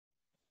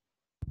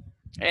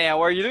Hey,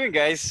 how are you doing,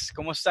 guys?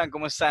 ¿Cómo están?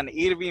 ¿Cómo están?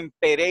 Irving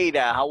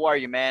Pereira, how are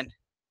you, man?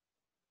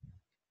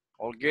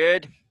 All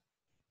good?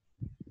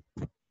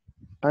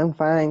 I'm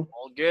fine.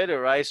 All good, all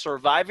right.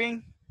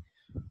 Surviving?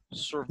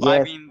 Yes.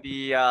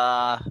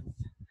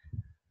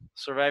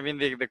 Surviving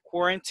the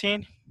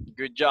quarantine?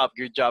 Good job,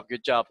 good job,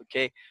 good job,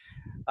 okay?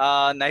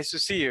 Nice to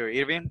see you,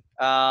 Irving.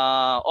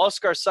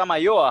 Oscar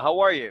Samayoa, how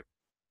are you?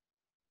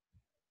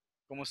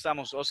 ¿Cómo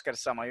estamos, Oscar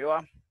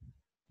Samayoa?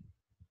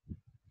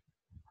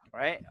 All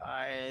right,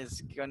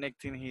 he's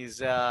connecting his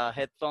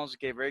headphones.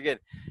 Okay, very good.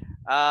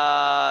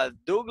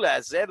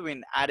 Douglas,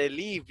 Edwin,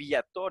 Areli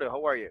Villatoro,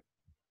 how are you?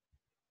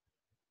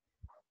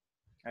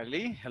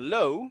 Areli,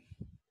 hello.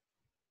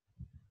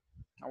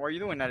 How are you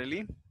doing,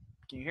 Areli?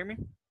 Can you hear me?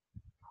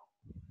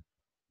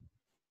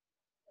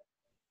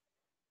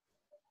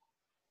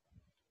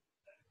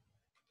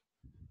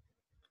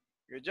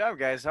 Good job,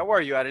 guys. How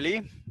are you,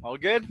 Areli? All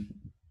good?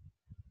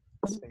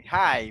 Say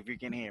hi if you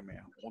can hear me.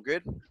 All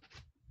good?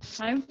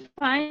 I'm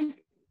fine.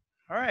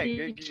 All right,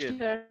 good, good,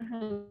 good.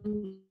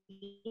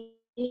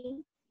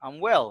 Teacher. I'm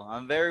well.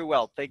 I'm very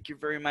well. Thank you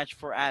very much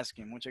for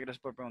asking. Muchas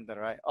gracias por preguntar,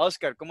 all right?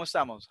 Oscar, ¿cómo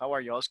estamos? How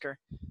are you, Oscar?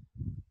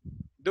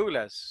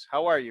 Douglas,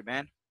 how are you,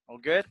 man? All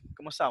good?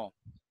 ¿Cómo estamos?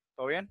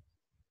 ¿Todo bien?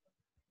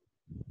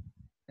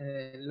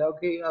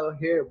 Lucky out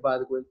here,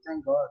 but we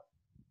thank God.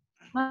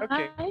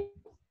 Okay. Hi.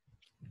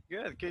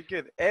 Good, good,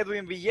 good.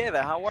 Edwin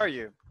Villeda, how are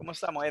you? ¿Cómo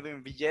estamos,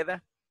 Edwin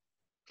Villeda?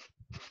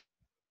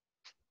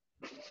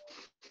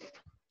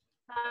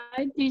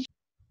 Hi, teacher.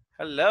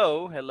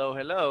 Hello, hello,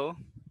 hello.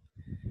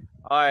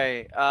 All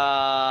right,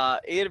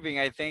 Irving,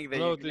 I think that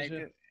Hello, you connected.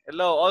 teacher.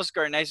 Hello,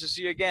 Oscar, nice to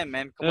see you again,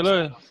 man. ¿Cómo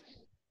Hello. estamos?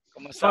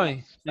 ¿Cómo estamos?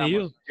 Fine. And ¿Estamos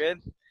you?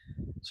 good?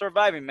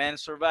 Surviving, man,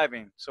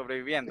 surviving.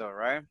 Sobreviviendo,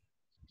 right?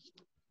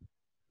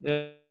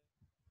 Yeah.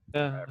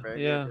 Yeah.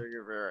 Very Yeah. good, very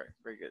good,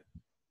 very good.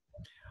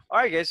 All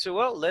right, guys, so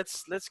well,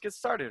 let's get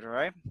started, all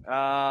right?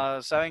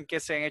 ¿Saben qué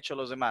se han hecho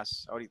los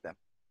demás ahorita?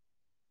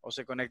 ¿O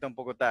se conecta un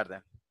poco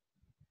tarde?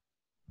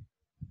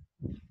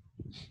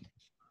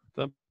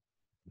 Están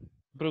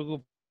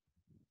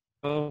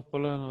preocupados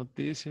por la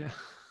noticia.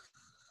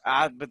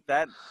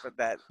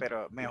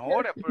 Pero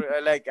mejor,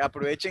 like,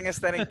 aprovechen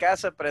estar en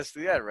casa para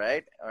estudiar,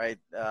 right? All right.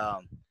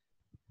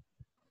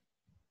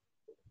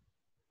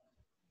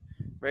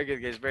 Very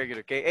good, guys, very good,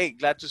 okay. Hey,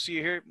 glad to see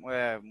you here.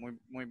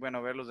 Muy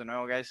bueno verlos de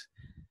nuevo, guys.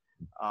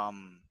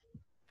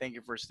 Thank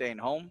you for staying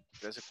home.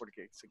 Gracias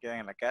porque se quedan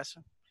en la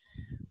casa.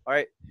 All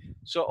right.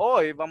 So,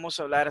 hoy vamos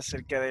a hablar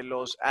acerca de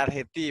los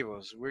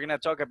adjetivos. We're going to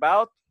talk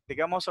about, ¿de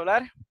qué vamos a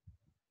hablar?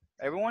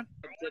 Everyone?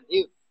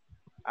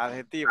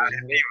 Adjetivos.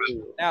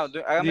 Now,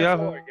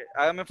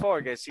 hágame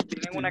favor, guys. Si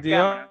tienen una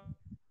cámara.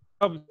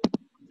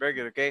 Very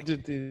good, okay?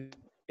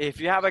 If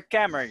you have a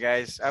camera,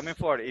 guys, hágame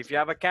favor. If you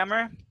have a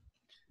camera,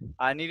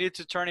 I need you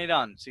to turn it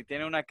on. Si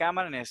tiene una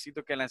cámara,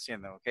 necesito que la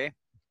encienda, okay?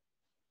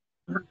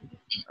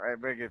 All right,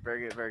 very good,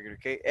 very good, very good.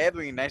 Okay,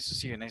 Edwin, nice to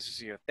see you, nice to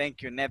see you.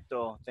 Thank you,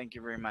 Neto. Thank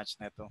you very much,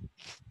 Neto.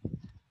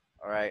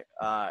 All right,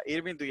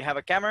 Irving, do you have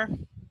a camera?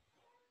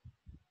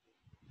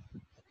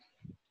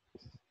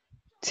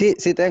 Sí,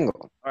 sí tengo.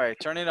 All right,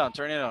 turn it on,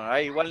 turn it on. All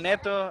right, igual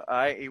Neto, all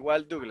right,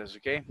 igual Douglas,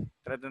 okay?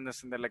 Traten de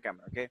encender la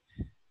cámara, okay?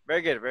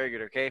 Very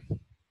good, okay?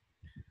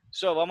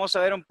 So, vamos a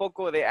ver un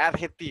poco de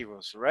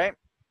adjetivos, right?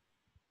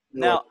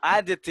 Now,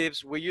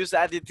 adjectives, we use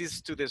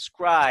adjectives to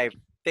describe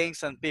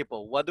things and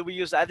people. What do we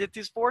use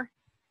adjectives for?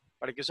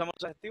 ¿Para qué usamos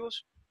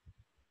adjetivos?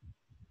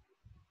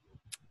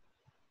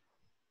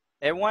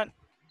 Everyone,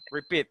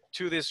 repeat.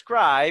 To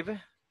describe.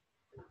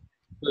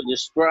 To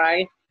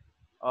describe.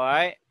 All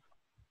right.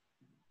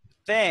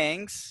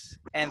 Things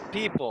and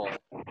people.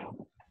 All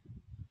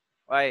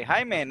right,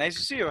 Jaime, nice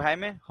to see you,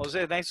 Jaime.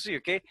 Jose, nice to see you,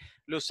 okay?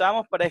 Lo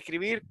usamos para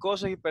escribir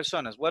cosas y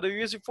personas. What do you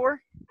use it for?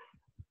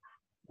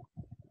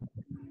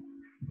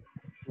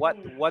 What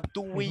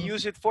do we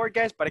use it for,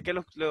 guys? ¿Para qué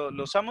lo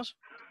usamos?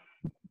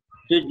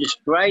 To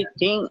describe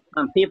things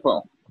and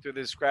people. To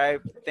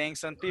describe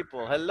things and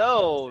people.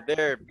 Hello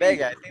there,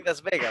 Vega. I think that's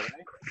Vega,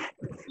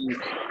 right?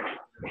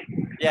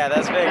 Yeah,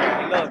 that's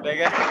Vega. Hello,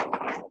 Vega.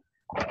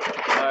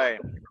 All right.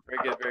 Very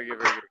good, very good,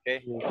 very good.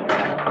 Okay.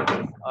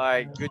 All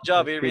right. Good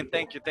job, Irving.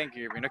 Thank you,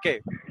 Irving.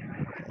 Okay.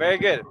 Very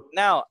good.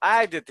 Now,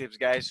 adjectives,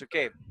 guys.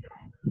 Okay.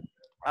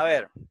 A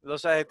ver,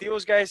 los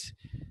adjetivos, guys.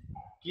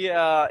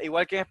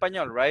 Igual que en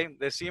español, right?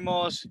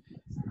 Decimos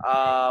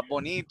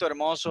bonito,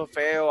 hermoso,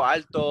 feo,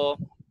 alto,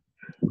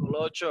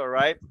 colocho,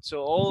 right?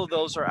 So all of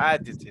those are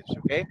adjectives,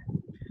 okay?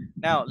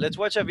 Now, let's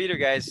watch a video,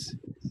 guys,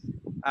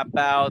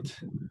 about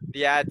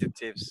the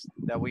adjectives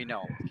that we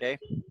know, okay?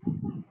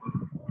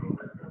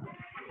 All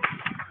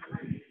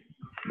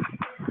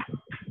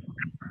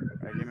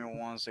right, give me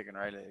 1 second,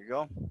 right? There you go.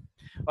 All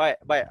right,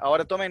 bye.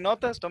 Ahora tomen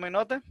notas, tomen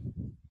nota.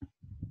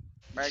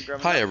 Right,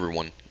 Hi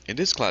everyone, in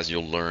this class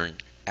you'll learn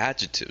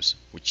adjectives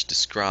which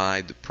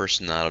describe the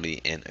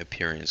personality and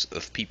appearance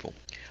of people.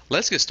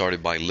 Let's get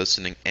started by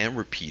listening and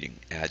repeating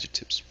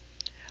adjectives.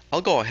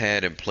 I'll go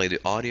ahead and play the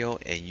audio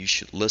and you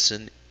should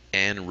listen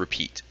and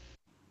repeat.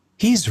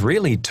 He's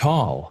really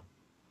tall.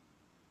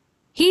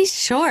 He's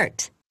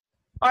short.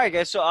 All right,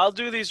 guys. So I'll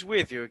do this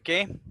with you,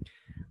 okay?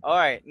 All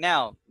right,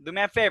 now, do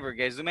me a favor,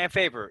 guys. Do me a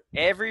favor.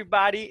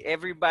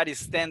 Everybody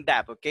stand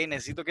up, okay?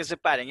 Necesito que se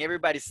paren.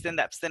 Everybody stand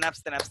up, stand up,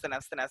 stand up, stand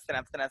up, stand up, stand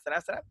up, stand up, stand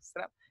up, stand up,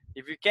 stand up.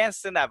 If you can't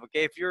stand up,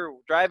 okay? If you're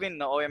driving,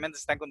 no, obviamente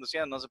están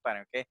conduciendo, no se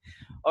paren, okay?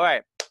 All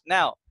right,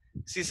 now,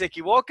 si se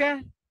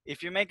equivoca,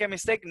 if you make a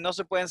mistake, no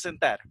se pueden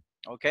sentar,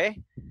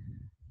 okay?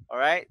 All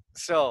right,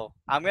 so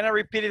I'm gonna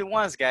repeat it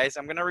once, guys.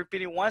 I'm gonna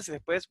repeat it once y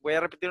después voy a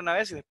repetir una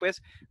vez y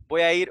después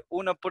voy a ir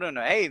uno por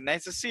uno. Hey,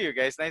 nice to see you,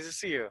 guys. Nice to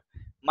see you.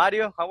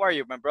 Mario, how are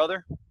you, my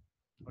brother?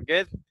 We're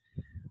good?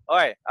 All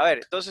right, a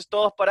ver, entonces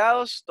todos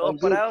parados,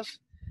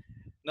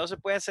 no se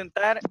pueden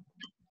sentar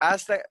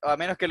hasta, a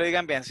menos que lo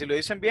digan bien. Si lo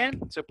dicen bien,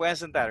 se pueden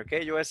sentar, ¿ok?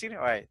 Yo voy a decir,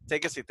 all right,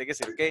 take a seat,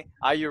 ¿ok?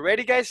 Are you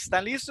ready, guys?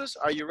 ¿Están listos?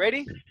 Are you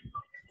ready?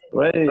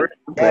 Ready.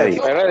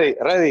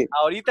 Ready.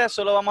 Ahorita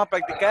solo vamos a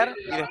practicar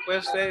y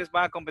después ustedes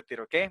van a competir,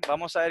 ¿ok?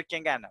 Vamos a ver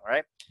quién gana, all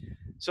right?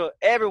 So,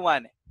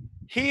 everyone,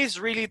 he's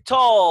really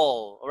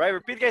tall, all right?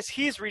 Repeat, guys,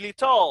 he's really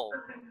tall.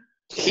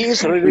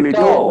 He's really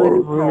tall.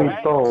 Really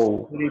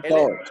tall.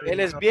 Él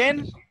es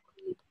bien.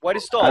 What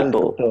is tall?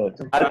 Alto.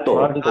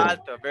 Alto. Very good.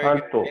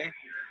 Alto. Okay?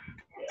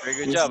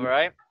 Very good job. All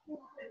right.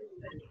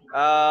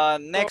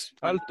 Next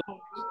one.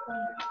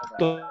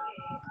 Alto.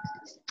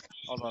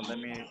 Hold on. Let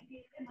me.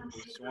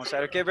 One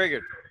side. Okay. Very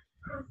good.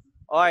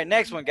 All right.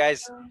 Next one,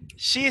 guys.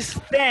 She's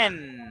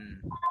thin.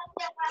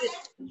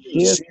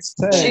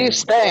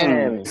 She's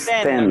 10.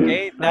 Thin.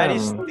 Okay. That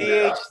is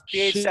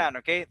th sound.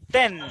 Okay.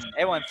 Thin.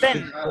 Everyone.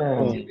 Thin.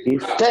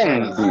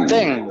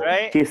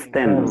 Right. She's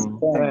 10.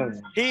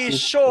 He's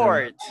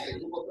short.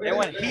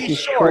 Everyone. He's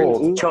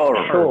short.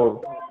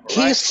 Short.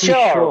 He's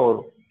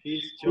short.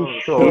 He's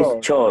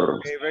short.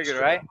 Okay, very good,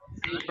 right?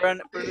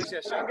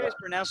 Pronunciación, guys,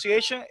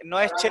 pronunciation no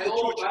es che de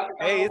chucho,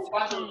 okay? It's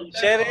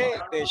che de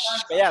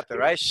cállate,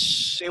 right?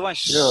 Everyone,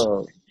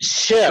 Short.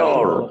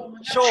 short.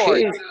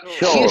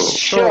 He's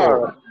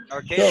short.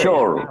 Okay.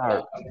 Short.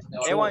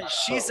 Everyone,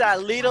 she's a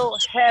little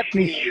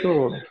heavy.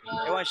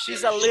 Everyone,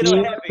 she's a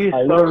little heavy.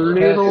 A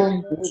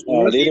little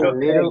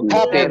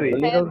Heavy.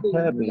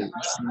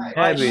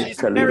 Right, she's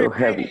very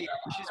pretty.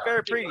 She's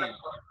very pretty.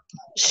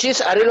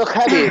 She's a little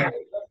heavy.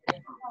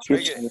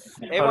 Very good.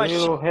 Everyone, she's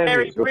little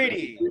very heavy.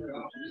 pretty.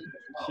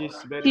 She's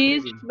very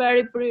He's pretty.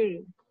 very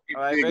pretty.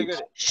 All right, very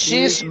good.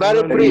 She's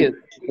very pretty.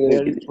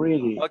 Very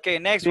pretty. Okay,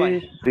 next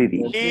one.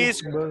 Pretty.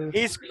 He's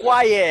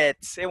quiet.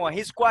 Everyone,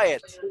 he's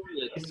quiet.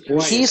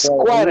 He's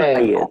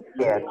quiet.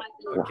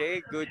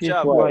 Okay, good He's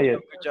job. quiet.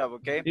 Good job,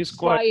 okay? He's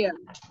quiet. Quiet.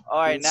 All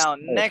right, now,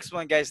 next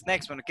one, guys.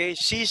 Next one, okay?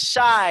 She's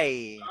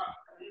shy.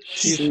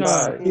 She's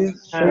shy.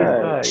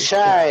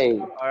 Shy.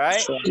 All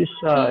right? She's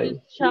shy.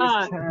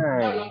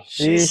 Shy.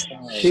 She's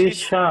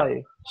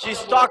shy. She's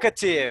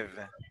talkative.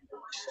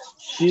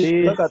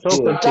 She's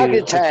Talking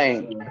talkative.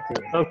 time.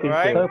 All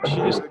right?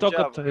 She's Good job,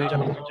 talkative.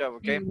 good job,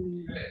 okay?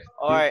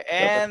 All right,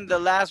 and the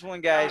last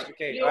one, guys.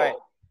 Okay, all right.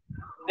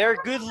 They're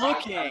good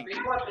looking.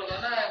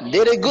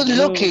 They're good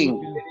looking.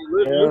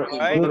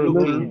 Right?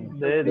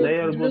 They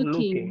are good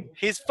looking.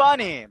 He's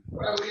funny.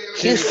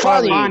 He's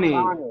funny.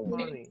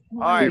 All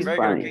right, very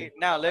good. Okay,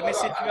 now let me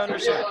see if you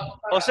understand.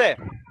 Jose,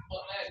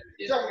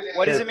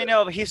 what is the meaning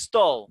of he's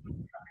tall?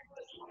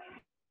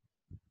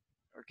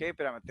 Okay,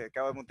 espérame, te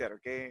acabo de mutear,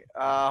 okay?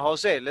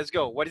 Jose, let's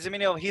go. What is the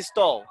meaning of he's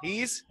tall?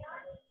 He's,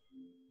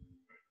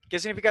 ¿qué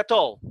significa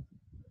tall?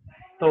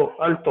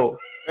 Alto.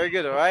 Very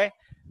good, all right?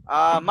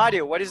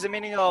 Mario, what is the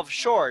meaning of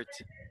short?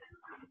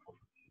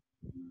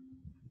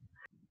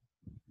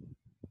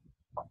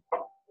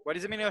 What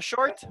is the meaning of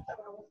short?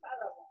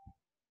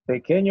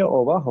 Pequeño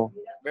o bajo.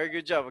 Very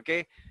good job,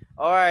 okay?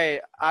 All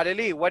right,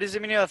 Arely, what is the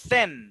meaning of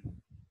thin?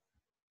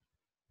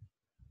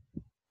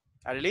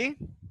 Arely?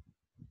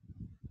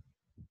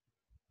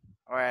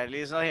 All right,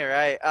 Arely's not here,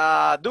 right?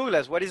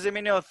 Douglas, what is the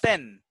meaning of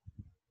thin?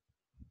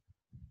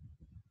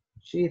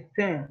 She's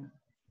thin.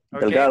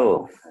 Okay.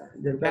 Delgado.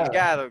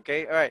 Delgado,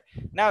 okay? All right.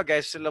 Now,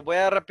 guys, se lo voy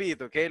a dar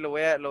rapidito, okay? Lo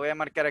voy a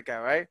marcar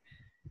acá, right?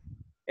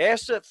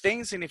 Esto,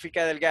 thin,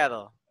 significa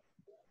delgado.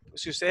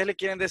 Si ustedes le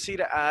quieren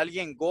decir a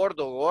alguien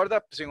gordo o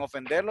gorda, sin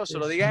ofenderlo,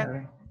 solo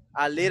digan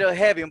a little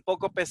heavy, un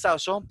poco pesado.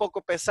 Sos un poco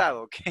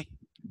pesado, ok?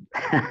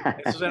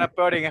 Eso suena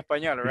peor en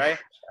español, right?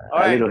 All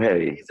right. A little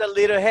heavy. He's a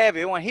little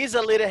heavy. He's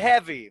a little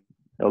heavy.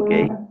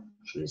 Okay.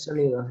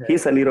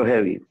 He's a little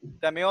heavy.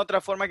 También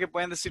otra forma que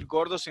pueden decir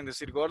gordo sin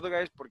decir gordo,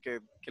 guys, porque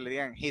que le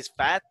digan he's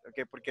fat,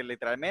 ok, porque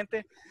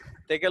literalmente,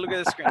 take a look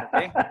at the screen,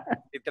 ok?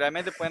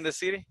 Literalmente pueden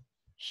decir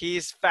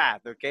he's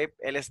fat, okay?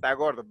 Él está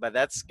gordo, but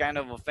that's kind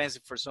of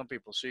offensive for some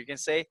people. So you can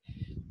say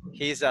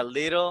he's a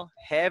little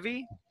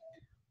heavy,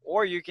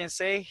 or you can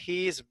say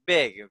he's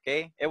big,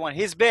 okay? Everyone,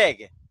 he's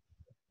big.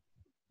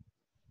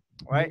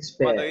 Right?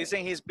 Cuando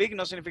dicen he's big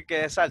no significa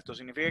que es alto,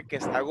 significa que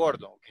está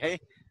gordo, okay?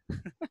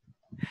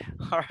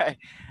 All right.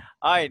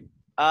 All right.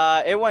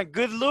 Everyone,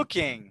 good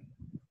looking.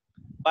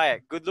 Vaya,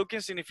 good looking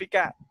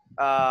significa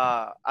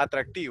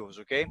atractivos,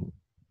 okay?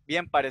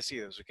 Bien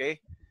parecidos, okay?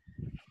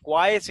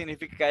 Quiet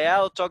significa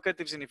callado,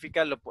 talkative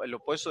significa el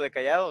opuesto de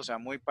callado, o sea,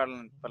 muy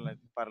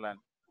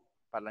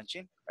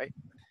parlanchín, right?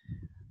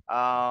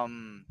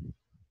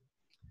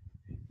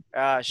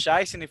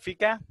 Shy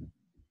significa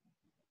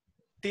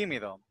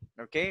tímido,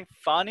 okay?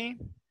 Funny,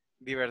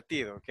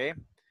 divertido, okay?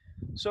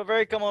 So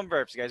very common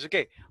verbs, guys.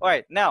 Okay, all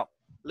right, now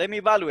let me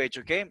evaluate,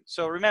 okay?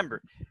 So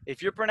remember,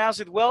 if you pronounce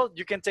it well,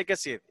 you can take a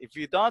seat. If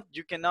you don't,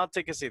 you cannot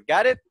take a seat.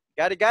 Got it?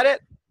 Got it? Got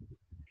it?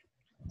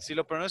 Si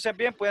lo pronuncian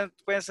bien,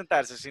 pueden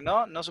sentarse. Si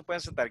no, no se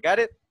pueden sentar. Got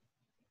it?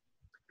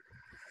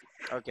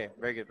 Okay,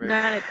 very good, very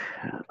good. Got it.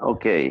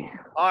 Okay.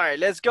 All right,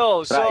 let's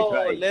go. So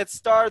Try. let's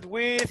start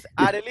with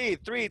Adeli.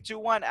 3, 2,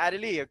 1,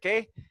 Adeli,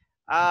 okay?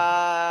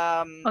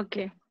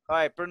 Okay. All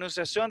right,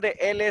 pronunciación de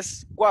él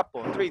es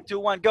guapo. 3, 2,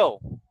 1, go.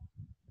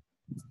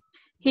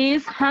 He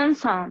is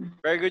handsome.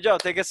 Very good job.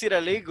 Take a seat,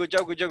 Ali. Good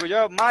job, good job, good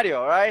job.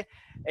 Mario, all right?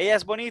 Ella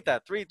es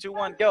bonita. 3, 2,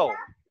 1, go.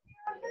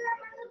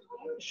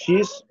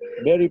 She's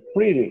very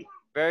pretty.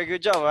 Very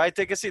good job, all right?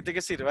 Take a seat,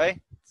 right?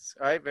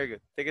 All right, very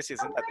good. Take a seat,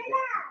 sentate.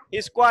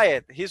 He's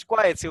quiet,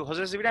 Sí,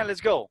 José Cibrián,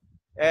 let's go.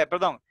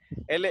 Perdón,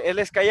 él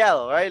es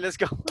callado, all right? Let's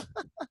go.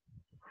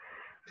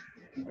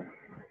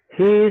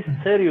 He's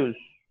serious.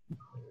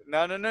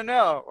 No.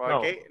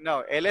 Okay,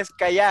 no, él es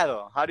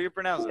callado. How do you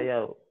pronounce it?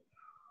 Callado.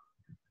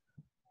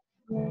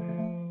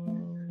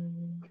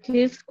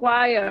 He's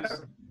quiet.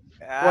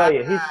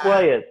 Quiet. He's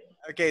quiet.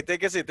 Okay,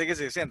 take a seat.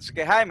 Siéntese.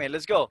 Okay, Jaime,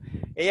 let's go.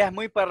 Ella es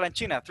muy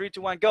parlanchina. 3,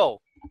 2, 1,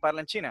 go.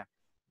 Parlanchina.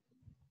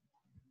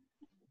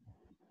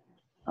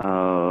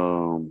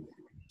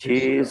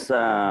 She's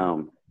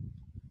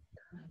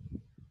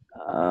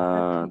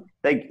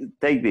take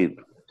it.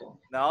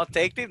 No,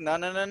 take it.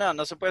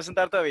 No se puede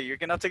sentar todavía. You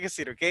cannot take a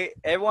seat, okay?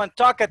 Everyone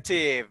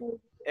talkative.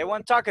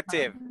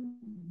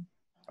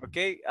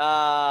 Okay,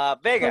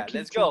 Vega,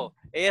 let's go.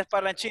 Ella es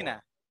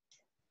parlanchina.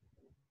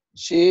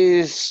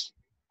 She's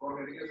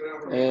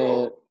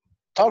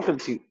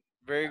talkative.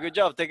 Very good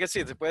job. Take a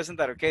seat. Se puede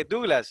sentar, okay?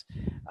 Douglas,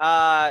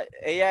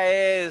 ella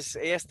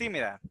es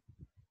tímida.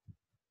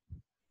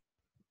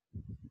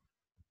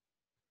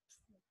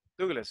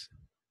 Douglas.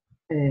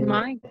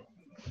 Mike.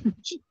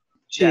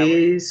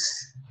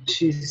 She's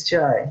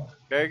shy.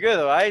 Very good,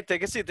 all right?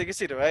 Take a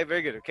seat, all right?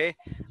 Very good, okay?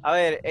 A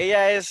ver,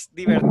 ella es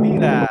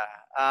divertida.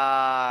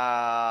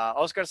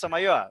 Oscar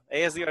Samayoa,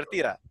 ella es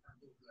divertida.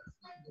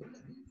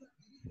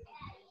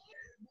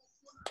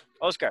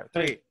 Oscar,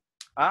 3.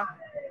 ¿Ah?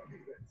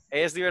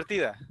 Ella es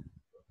divertida.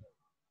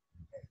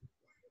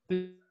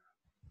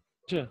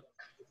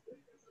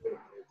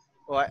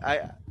 Oh,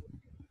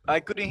 I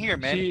couldn't hear,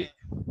 man.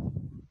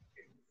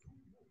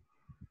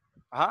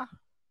 Huh?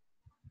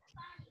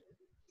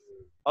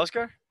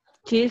 Oscar?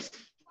 She's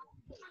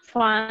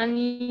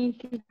funny.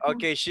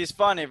 Okay, she's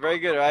funny. Very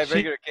good, all right?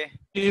 Very good, okay?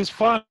 She's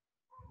fun.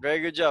 Very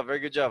good job,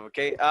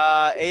 okay?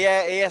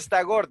 Ella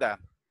está gorda.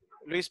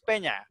 Luis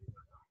Peña.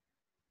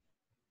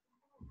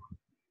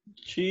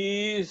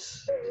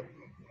 She's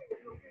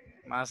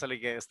Más sale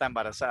que está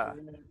embarazada.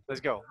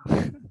 Let's go.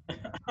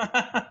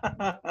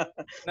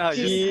 No,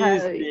 she's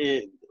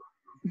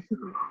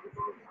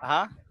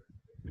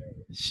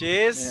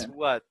She's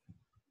what?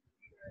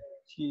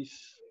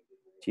 She's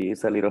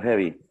a little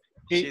heavy.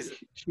 she's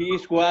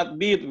what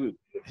beautiful.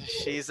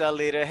 She's a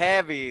little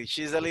heavy.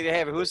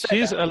 Who said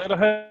She's that? a little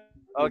heavy.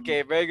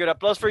 Okay, very good.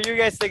 Applause for you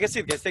guys. Take a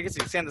seat, guys. Take a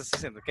seat.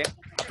 Siéntese, okay?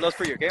 Applause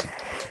for you, okay?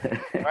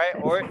 All right,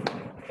 or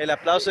el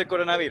aplauso de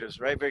coronavirus,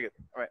 right? Very good.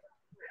 All right.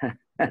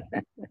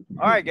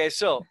 All right, guys.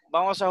 So,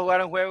 vamos a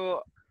jugar un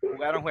juego,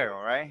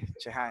 all right?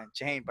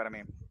 Chejain para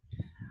mí.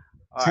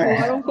 All right.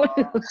 Jugar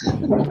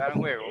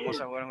un juego.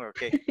 Vamos a jugar un juego,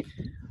 okay?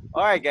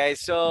 All right,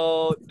 guys.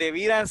 So,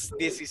 dividan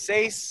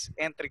 16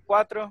 entre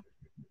 4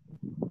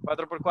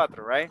 por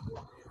 4, right?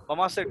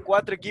 Vamos a hacer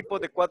 4 equipos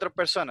de 4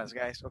 personas,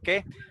 guys,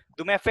 okay?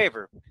 Do me a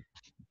favor.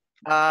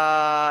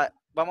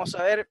 Vamos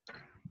a ver,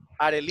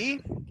 Arely,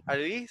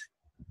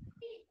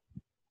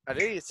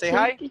 say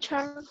hi.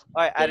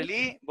 All right,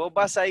 Arely, vos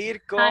vas a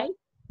ir con... Hi.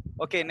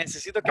 Ok,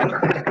 necesito que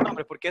anotes tu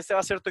nombre porque este va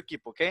a ser tu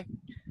equipo, ok?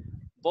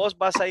 Vos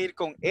vas a ir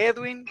con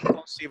Edwin,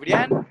 con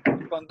Cibrián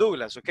y con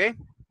Douglas, ok?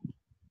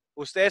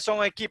 Ustedes son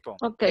un equipo.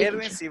 Okay,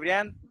 Edwin, teacher.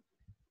 Cibrián,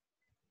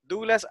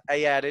 Douglas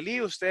y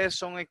Arely, ustedes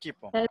son un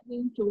equipo.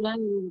 Edwin, Julián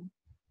y-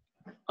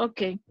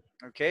 Okay.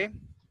 Ok.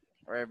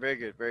 All right, very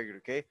good,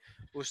 ok.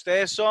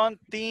 Ustedes son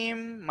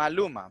Team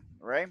Maluma,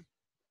 right?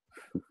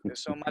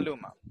 Ustedes son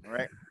Maluma,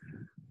 right?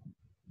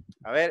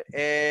 A ver,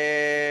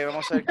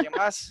 vamos a ver quién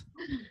más.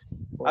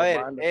 A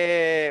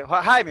ver,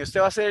 Jaime, usted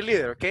va a ser el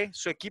líder, ¿ok?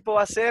 Su equipo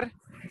va a ser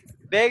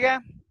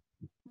Vega,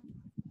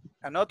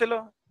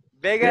 anótelo,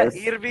 Vega, Yes.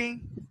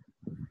 Irving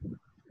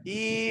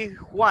y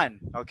Juan,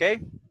 ¿ok?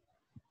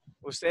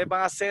 Ustedes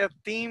van a ser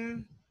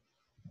Team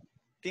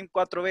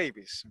 4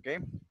 Babies, ¿ok?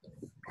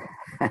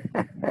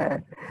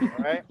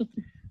 All right.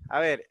 A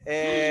ver,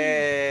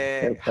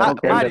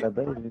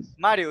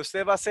 Mario,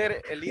 usted va a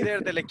ser el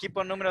líder del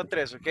equipo número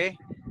 3, ¿ok?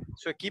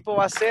 Su equipo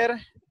va a ser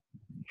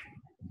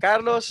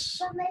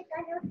Carlos,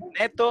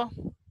 Neto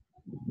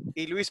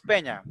y Luis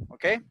Peña,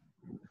 ¿ok?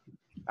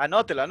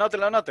 Anótelo.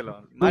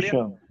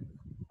 Mario.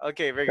 Ok,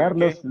 very good,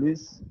 Carlos, ok.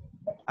 Luis.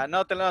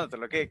 Anótelo,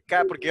 ok.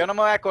 Porque yo no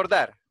me voy a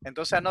acordar.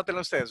 Entonces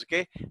anótelo ustedes,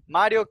 ¿ok?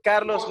 Mario,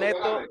 Carlos,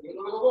 Neto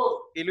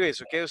y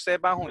Luis, ok, ustedes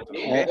van juntos,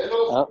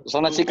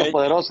 Son las chicas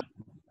poderosas.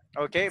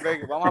 ok,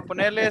 very good. Vamos a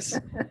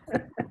ponerles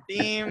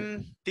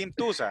Team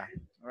Tusa,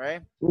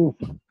 alright.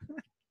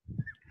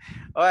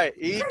 Alright,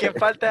 ¿y quién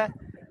falta?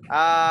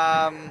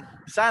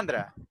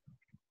 Sandra.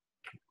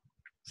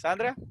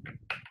 ¿Sandra?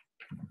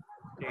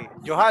 Okay.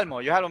 Yojalmo,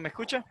 ¿me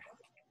escucha?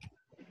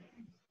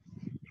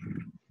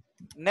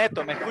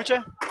 Neto, ¿me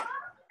escucha?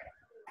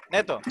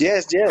 Neto.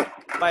 Yes.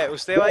 Vaya,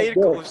 usted va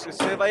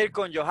a ir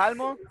con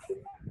Yojalmo,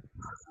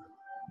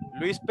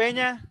 Luis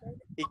Peña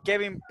y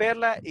Kevin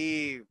Perla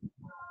y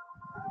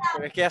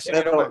pero es que ya se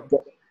me Pero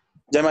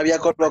ya me había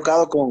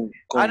colocado con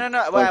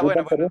no, bueno,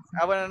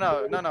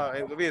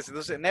 olvídese.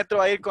 Entonces, Neto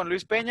va a ir con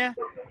Luis Peña,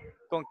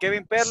 con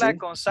Kevin Perla, Sí.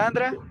 con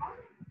Sandra.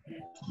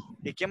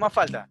 ¿Y quién más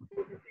falta?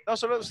 No,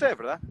 solo usted,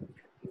 ¿verdad?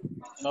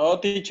 No,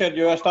 teacher,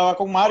 yo estaba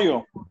con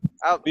Mario.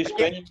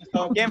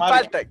 ¿Quién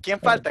falta? ¿Quién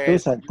falta?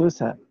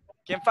 Tusa.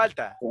 ¿Quién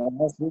falta?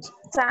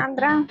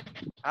 Sandra.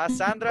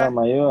 Sandra.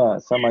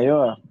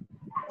 Samayoa.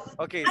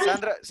 Ok,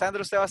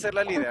 Sandra, usted va a ser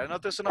la líder.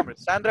 Anote su nombre.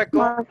 Sandra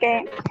con. Ok.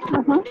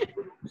 Ajá.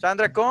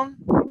 Sandra con.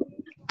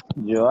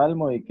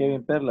 Joalmo y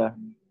Kevin Perla.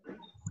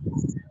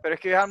 Pero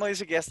es que Almo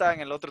dice que ya estaba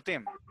en el otro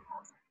team.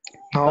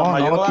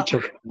 No,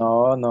 teacher.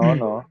 No.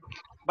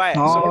 Vaya,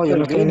 No, yo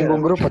no estoy en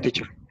ningún grupo,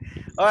 teacher.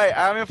 Oye,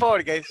 hágame un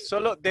favor, guys.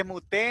 Solo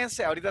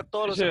desmutense ahorita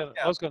todos los.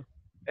 Oscar.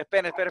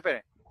 Esperen.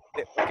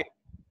 Ok.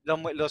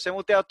 Los he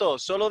muteado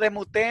todos. Solo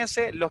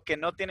desmutense los que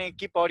no tienen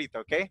equipo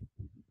ahorita, ¿ok?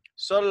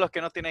 Solo los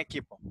que no tienen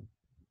equipo.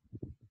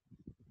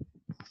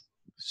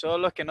 Solo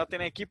los que no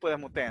tienen equipo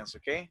desmutense,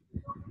 ¿ok?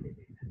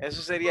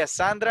 Eso sería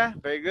Sandra,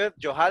 very good.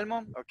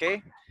 Yojalmo,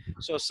 ¿ok?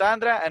 So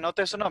Sandra,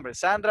 anote su nombre.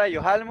 Sandra,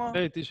 Yojalmo.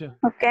 Hey, teacher.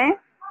 Ok.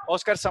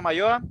 Oscar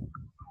Samayoa.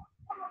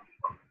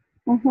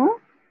 Ujú.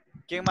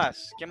 ¿Quién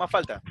más? ¿Quién más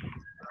falta?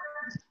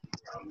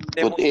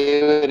 Good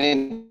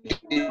evening.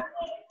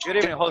 Good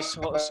evening.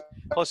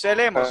 José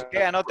Lemos, ¿ok?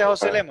 Anote a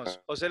José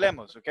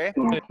Lemos, ¿ok?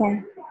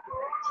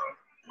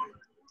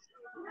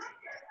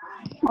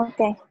 Ok.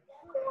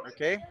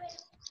 Ok.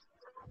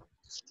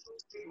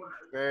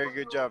 Very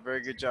good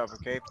job,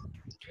 ¿ok?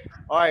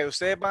 Alright,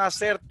 ustedes van a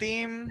ser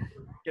team.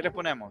 ¿Qué le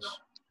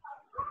ponemos?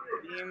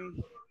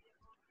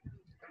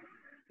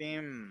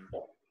 Team.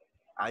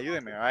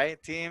 Ayúdenme,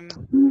 right? Team.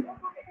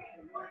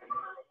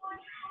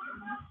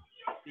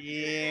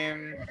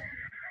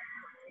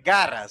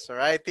 Garras,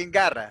 alright? Team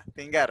Garra, ¿ok?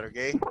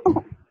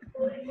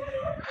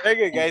 Very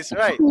good, guys.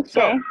 Alright,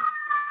 so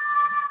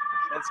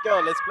let's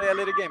go. Let's play a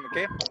little game,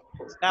 okay?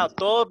 Now,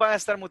 todos van a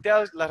estar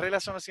muteados. Las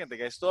reglas son las siguientes,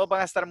 guys. Todos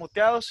van a estar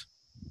muteados.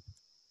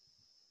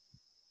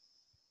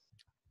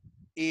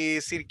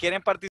 Y si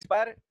quieren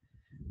participar,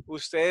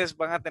 ustedes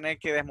van a tener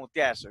que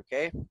desmutearse,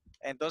 ¿ok?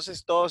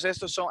 Entonces, todos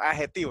estos son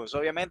adjetivos.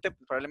 Obviamente,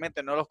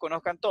 probablemente no los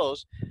conozcan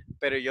todos,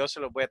 pero yo se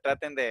los voy a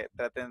traten de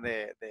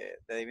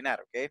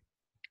adivinar, ¿ok?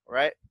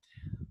 Alright.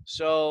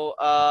 So,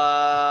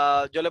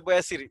 yo les voy a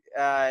decir,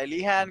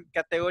 elijan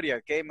categoría,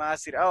 ¿ok? Me van a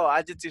decir,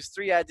 adjectives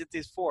 3,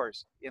 adjectives 4.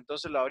 Y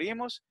entonces lo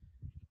abrimos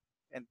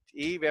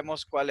y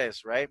vemos cuál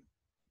es, right?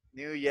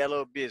 New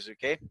yellow biz,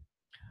 ¿ok?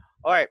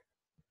 Alright.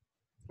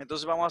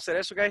 Entonces vamos a hacer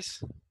eso, guys.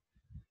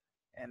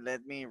 And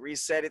let me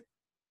reset it.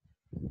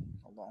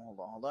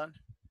 Hold on.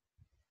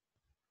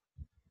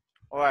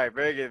 All right,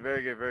 very good,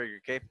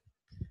 okay?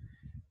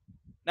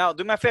 Now,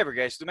 do me a favor,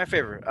 guys, do me a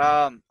favor.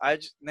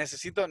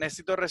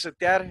 Necesito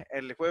resetear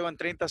el juego en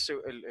 30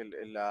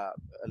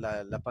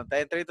 la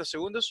pantalla en 30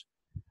 segundos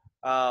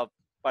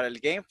para el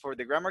game, for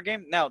the grammar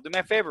game. Now, do me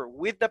a favor,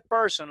 with the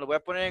person, lo voy a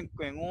poner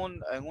en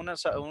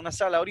una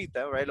sala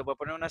ahorita, right? Lo voy a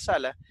poner en una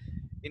sala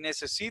y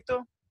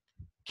necesito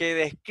que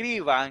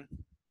describan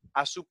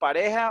a su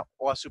pareja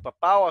o a su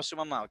papá o a su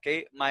mamá, ¿ok?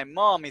 My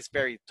mom is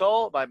very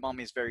tall, my mom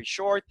is very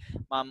short,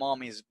 my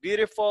mom is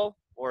beautiful,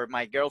 or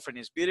my girlfriend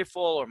is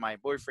beautiful, or my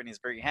boyfriend is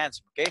very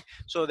handsome, ¿ok?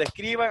 So,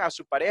 describan a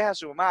su pareja, a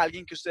su mamá, a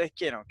alguien que ustedes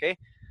quieran, ¿ok?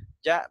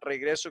 Ya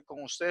regreso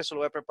con ustedes, solo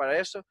voy a preparar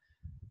esto.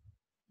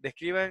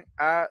 Describan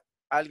a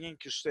alguien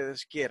que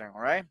ustedes quieran,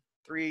 all right?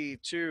 3,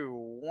 2,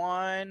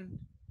 1.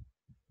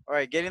 All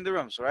right, get in the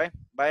rooms, all right?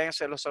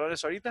 Váyanse a los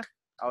salones ahorita,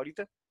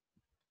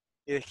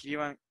 y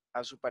describan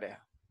a su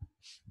pareja.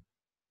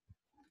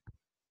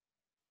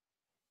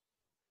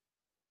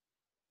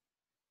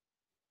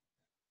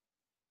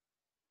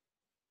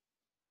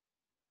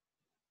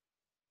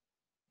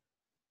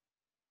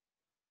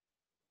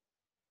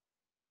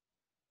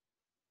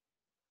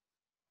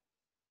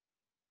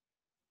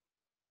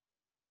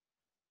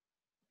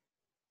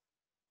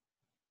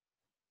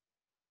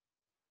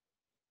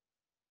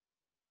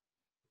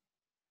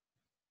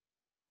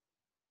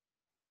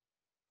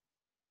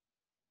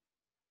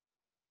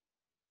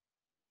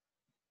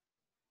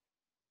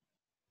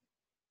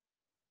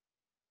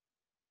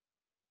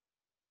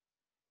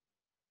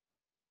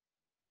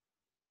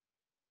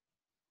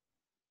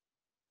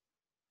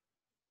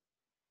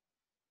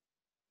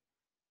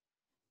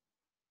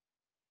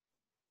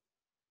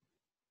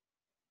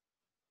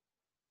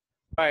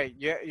 All right,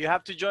 you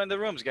have to join the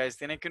rooms, guys.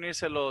 Tienen que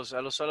unirse a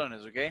los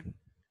salones, ¿ok?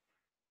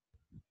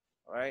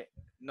 All right.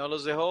 ¿No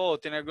los dejó o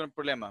tiene algún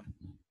problema?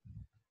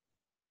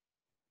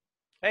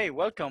 Hey,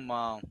 welcome.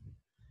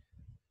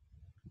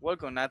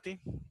 Welcome, Nati.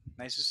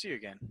 Nice to see you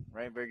again.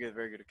 Right, very good,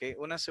 very good. Okay,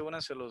 únanse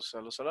a los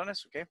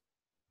salones. Okay,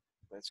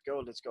 let's go,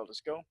 let's go, let's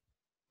go.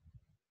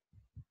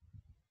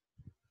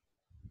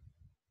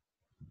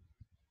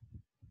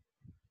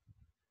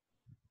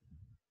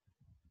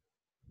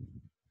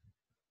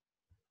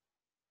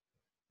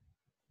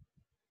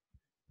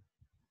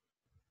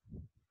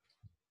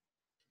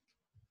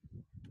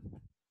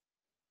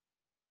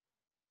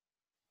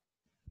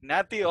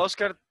 Nati,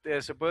 Oscar,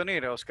 ¿se puede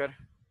unir, Oscar?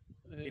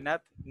 Y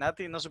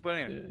Nati no se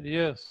puede unir.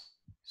 Yes.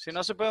 Si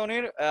no se puede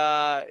unir,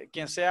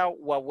 quien sea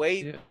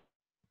Huawei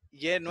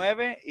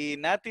Y9 y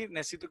Nati,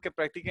 necesito que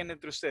practiquen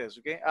entre ustedes,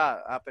 ¿ok?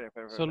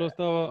 Solo espera.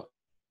 estaba.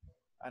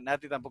 A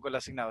Nati tampoco le he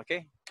asignado, ¿ok?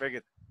 Very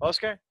good.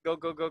 Oscar, go,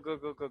 go, go, go,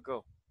 go, go,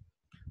 go.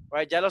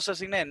 Alright, ya los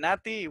asigné.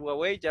 Nati y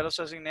Huawei ya los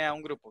asigné a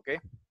un grupo, ¿ok?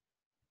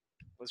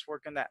 Let's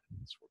work on that.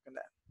 Let's work on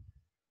that.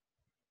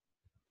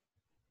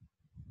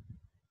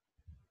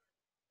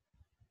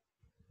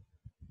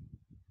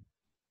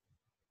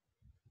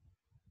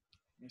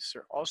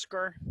 Mr.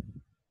 Oscar.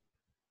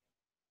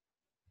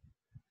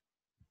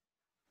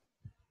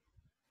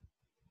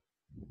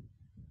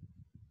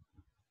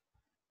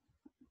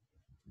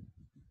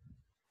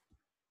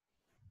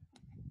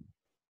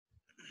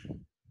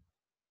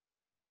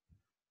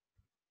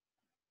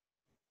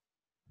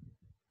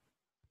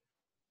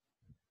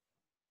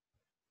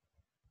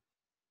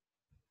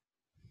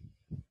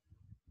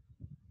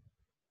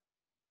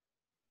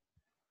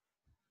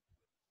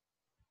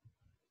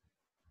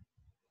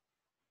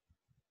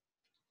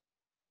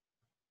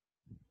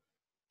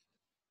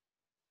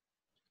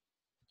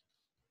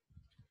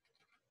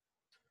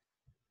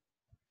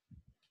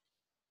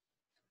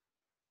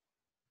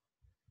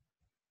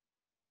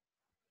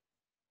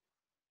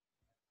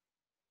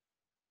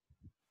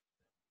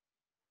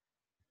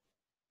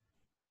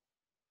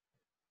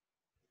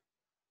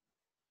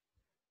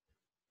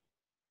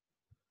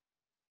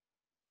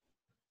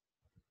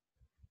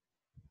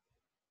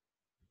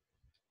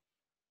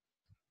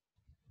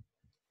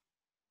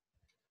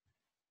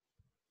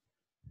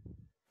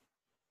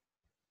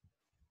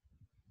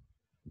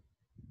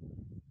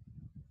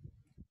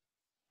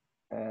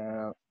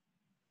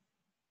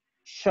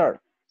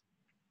 Sure.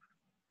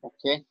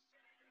 Okay.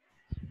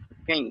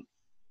 Okay.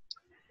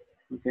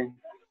 Okay.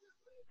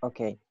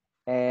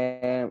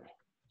 Okay.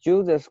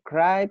 You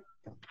describe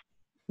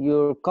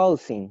your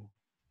cousin.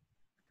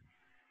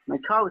 My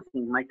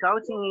cousin. My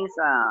cousin is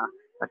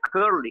a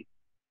curly.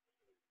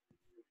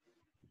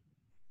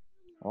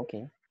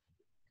 Okay.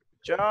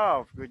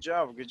 Good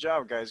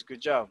job, guys.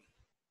 Good job.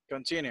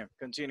 Continue,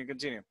 continue,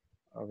 continue.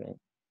 Okay.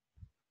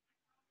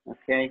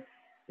 Okay.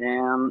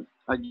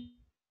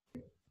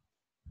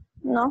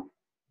 No.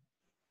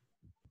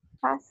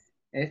 Has.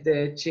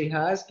 She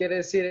has quiere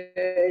decir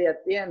ella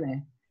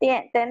tiene.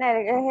 Tener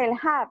es el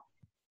have.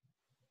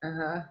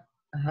 Ajá.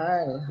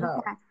 Ajá, el She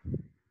have.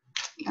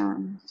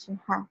 has. She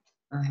has.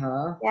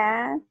 Ajá.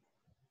 Yeah.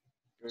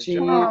 Good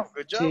job,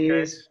 She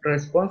guys. is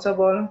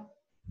responsible.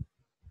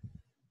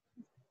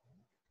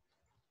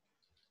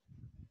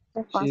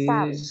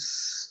 Responsable.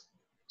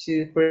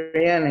 She's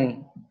pretty.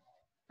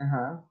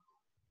 Ajá.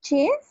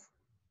 Cheese.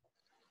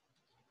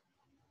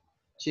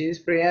 She's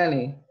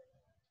pretty.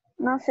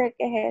 No sé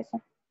qué es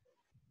eso.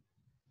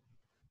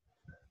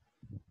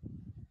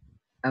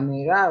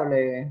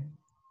 Amigable.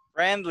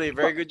 Friendly,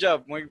 very good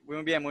job. Muy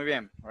bien, muy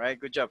bien. All right,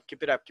 good job.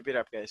 Keep it up,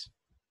 guys.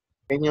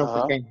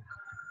 Pequeño.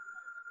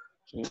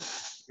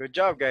 Good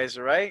job, guys.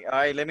 All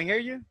right, let me hear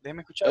you.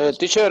 Déjeme escucharlos.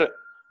 Teacher,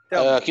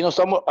 Tell me. aquí no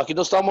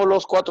estamos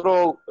los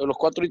cuatro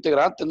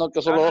integrantes, ¿no?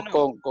 Que son los dos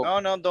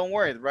con... No, don't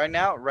worry. Right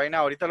now,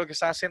 ahorita lo que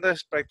están haciendo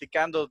es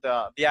practicando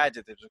the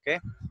adjectives,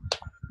 ¿ok?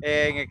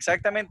 En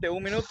exactamente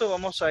un minuto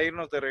vamos a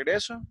irnos de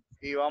regreso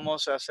y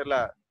vamos a hacer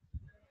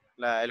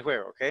el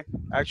juego, ¿ok?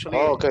 Actually,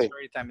 okay.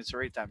 It's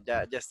already time.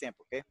 Ya es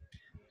tiempo, ¿ok?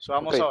 So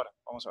vamos ahora.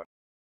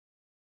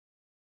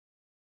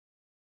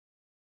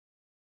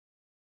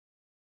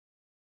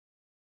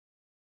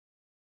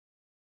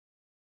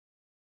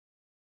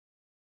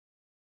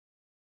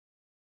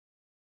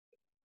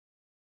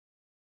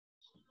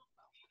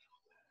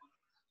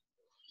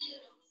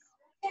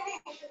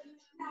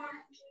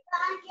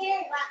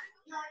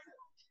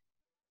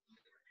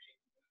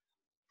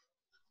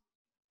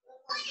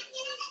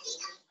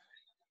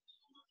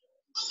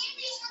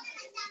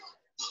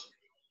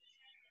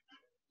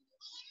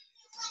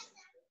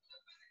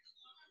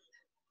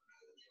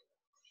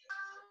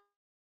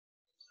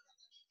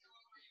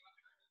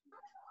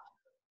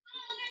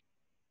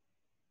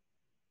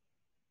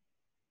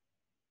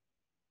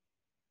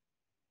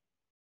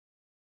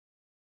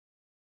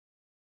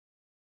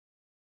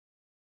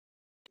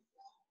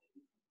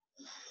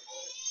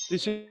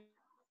 Dice.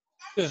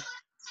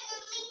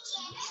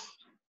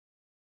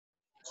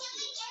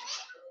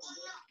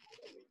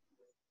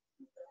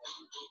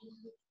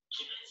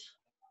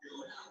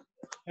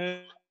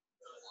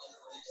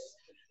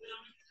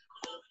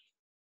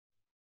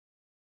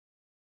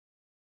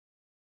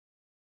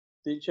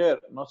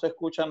 Teacher, no se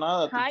escucha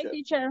nada, Hi, teacher.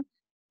 teacher.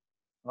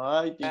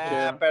 Ay,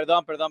 teacher.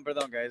 Perdón,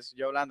 guys.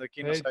 Yo hablando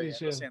aquí no sabía,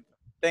 lo siento.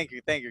 Thank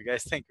you,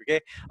 guys. Thank you, okay?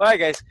 All right,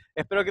 guys.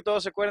 Espero que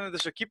todos se acuerden de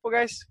su equipo,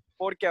 guys,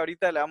 porque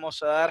ahorita le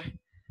vamos a dar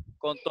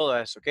con todo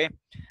eso, ¿ok?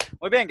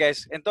 Muy bien,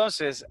 guys.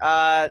 Entonces,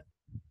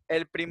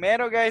 el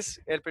primero,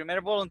 guys, el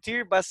primer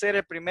volunteer va a ser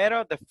el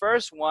primero, the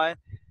first one,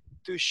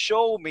 to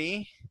show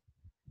me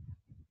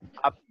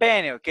a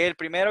penny, ¿ok? El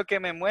primero que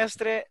me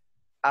muestre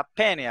a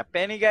penny. A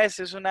penny, guys,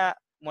 es una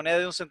moneda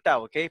de un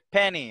centavo, ¿ok?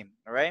 Penny,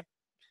 all right?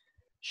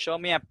 Show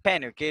me a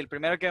penny, ¿ok? El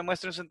primero que me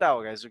muestre un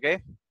centavo, guys, ¿ok?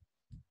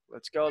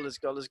 Let's go.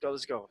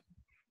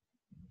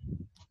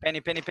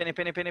 Penny.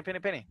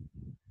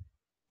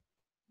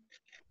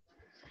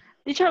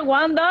 Teacher,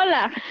 $1.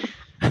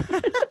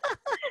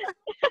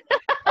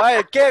 All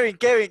right,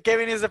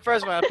 Kevin is the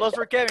first one. Applause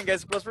for Kevin,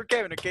 guys. Applause for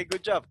Kevin. Okay,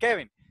 good job,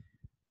 Kevin.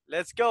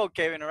 Let's go,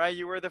 Kevin. All right,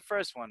 you were the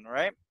first one, all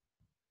right?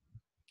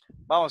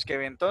 Vamos,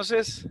 Kevin.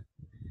 Entonces,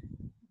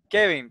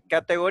 Kevin,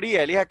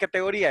 categoría, elija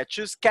categoría.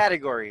 Choose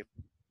category.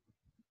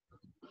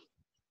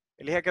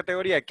 Elija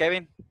categoría,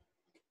 Kevin.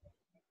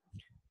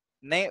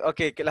 Name,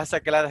 okay, las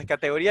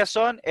categorías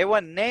son,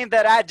 everyone, name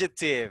that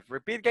adjective.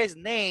 Repeat, guys,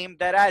 name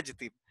that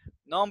adjective.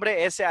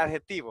 Nombre ese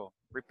adjetivo.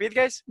 Repeat,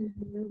 guys.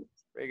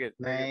 Very good.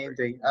 Name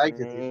the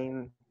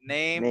adjective.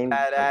 Name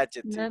that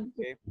adjective.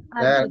 Okay.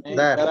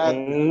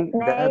 Name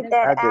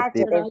that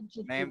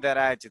adjective. Name that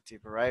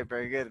adjective. All right.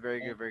 Very good.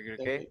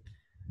 Okay.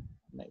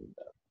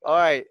 All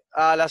right.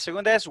 La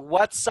segunda es,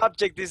 what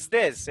subject is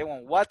this?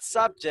 Everyone, what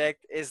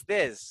subject is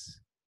this?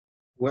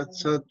 What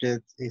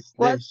subject is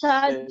What this?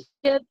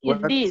 subject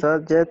is this?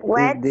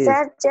 What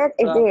subject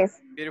is this?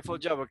 Beautiful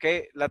job.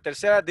 Okay. La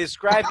tercera,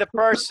 describe the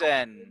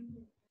person.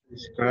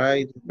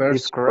 Describe the person.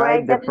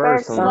 Describe the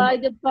person.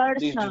 Describe the person.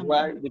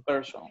 Describe the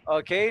person.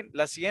 Okay.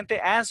 La siguiente,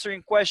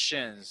 answering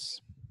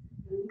questions.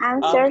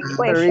 Answer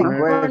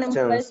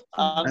questions.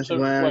 Answer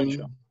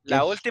question.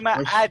 La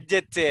última,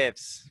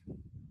 adjectives.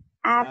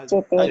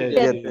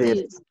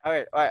 Adjectives. A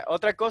ver,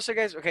 otra cosa,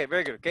 guys. Okay,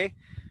 very good, okay.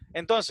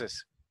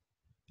 Entonces,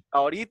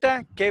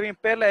 ahorita Kevin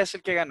Perla es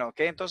el que ganó, ok.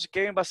 Entonces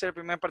Kevin va a ser el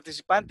primer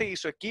participante y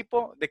su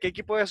equipo. ¿De qué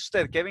equipo es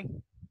usted,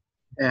 Kevin?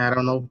 I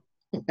don't know.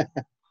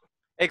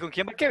 ¿Con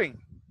quién va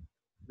Kevin?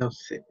 No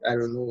sé. I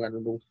don't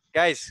know.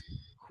 Guys,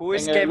 who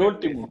is En Kevin? el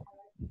último.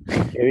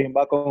 Kevin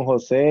va con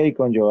José y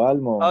con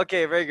Joalmo. Ok,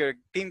 very good.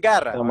 Team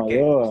Garra.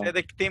 Okay. Usted es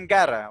de Team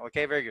Garra. Ok,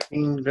 very good.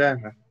 Team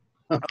Garra.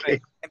 Okay.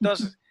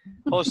 Entonces,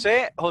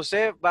 José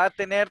va a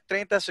tener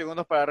 30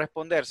 segundos para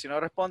responder. Si no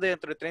responde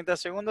dentro de 30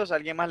 segundos,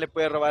 alguien más le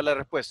puede robar la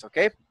respuesta, ¿ok?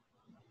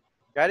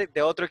 Got it?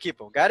 De otro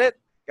equipo. Got it?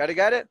 Got it?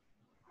 Got it.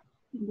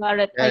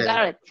 I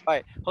got it. All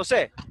right.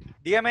 José,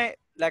 dígame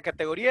la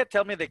categoría.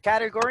 Tell me the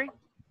category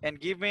and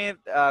give me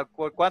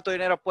cuánto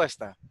dinero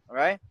apuesta. All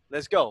right?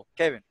 Let's go.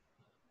 Kevin.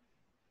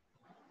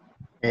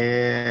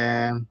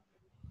 Name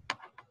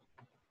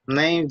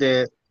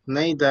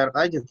that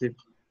adjective.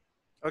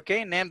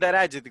 Okay, name that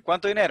adjective.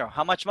 ¿Cuánto dinero?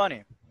 How much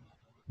money?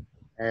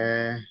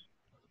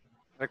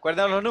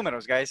 Recuerden los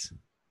números, guys.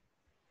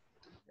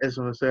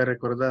 Eso me estoy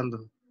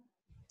recordando.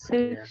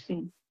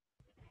 16.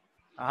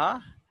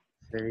 Ajá.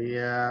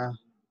 Sería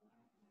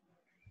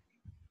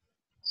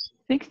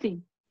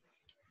 16.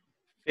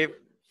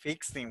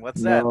 16,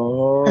 what's that?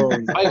 No.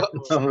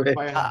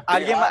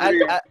 ¿Alguien más?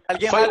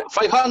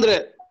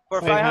 500.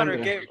 For 500,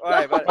 okay. All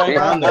right, but,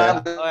 500.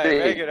 all right,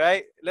 very good,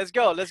 right? Let's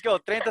go.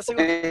 30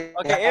 seconds.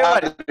 Okay,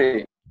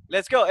 everybody.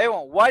 Let's go,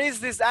 everyone. What is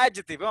this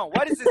adjective? Everyone,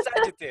 what is this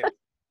adjective?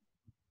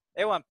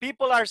 Everyone,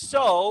 people are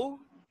so.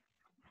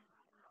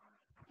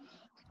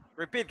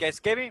 Repeat, guys.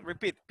 Kevin,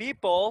 repeat.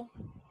 People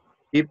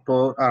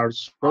are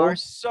so.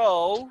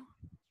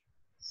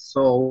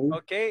 So.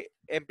 Okay,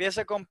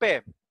 empieza con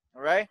P.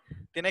 All right?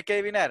 Tienes que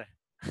adivinar.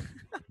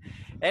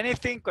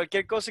 Anything,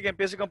 cualquier cosa que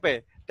empiece con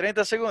P.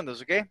 30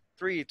 segundos, ¿ok?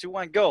 3, 2,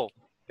 1, go.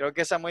 Creo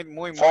que está muy.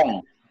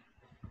 Phone.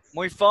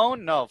 Muy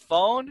phone, no.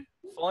 Phone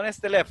es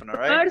teléfono,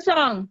 right?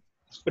 Person.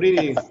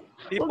 Pretty.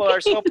 People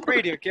are so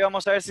pretty. Ok,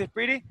 vamos a ver si es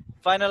pretty.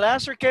 Final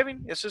answer,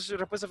 Kevin. ¿Eso es su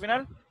respuesta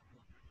final?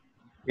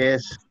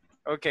 Yes.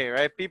 Okay,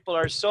 right? People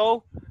are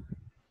so.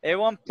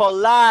 Everyone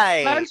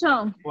polite.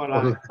 Person.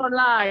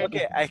 Polite.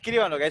 Okay,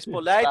 escríbanlo, guys.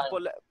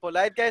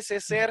 Polite, guys,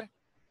 es ser.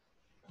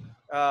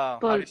 How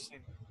do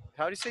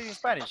you say it in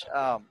Spanish?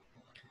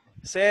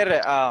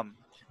 Ser,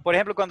 por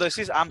ejemplo, cuando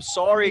decís, I'm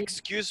sorry,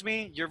 excuse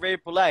me, you're very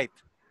polite.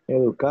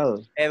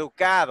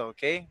 Educado,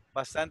 ok.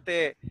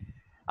 Bastante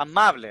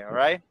amable, all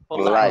right?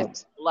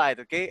 Polite,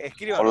 ok.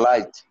 Escríbanlo.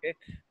 Polite. Okay.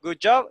 Good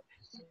job.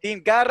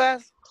 Team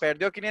Garras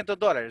perdió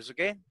 $500,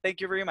 ok.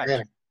 Thank you very much.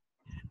 Yeah.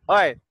 All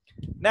right.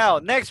 Now,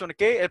 next one,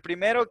 ok. El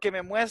primero que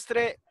me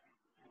muestre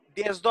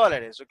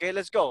 $10, ok.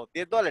 Let's go.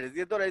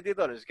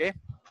 $10, ok.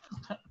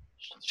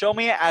 Show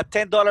me a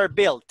 $10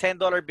 bill,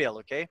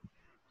 okay?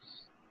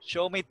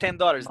 Show me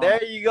 $10.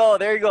 There you go.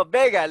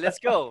 Vega, let's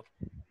go.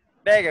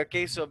 Vega,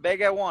 okay, so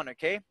Vega won,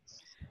 okay?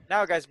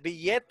 Now, guys,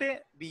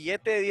 billete de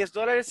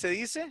 $10 se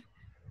dice.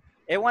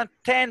 I want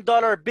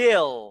 $10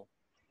 bill.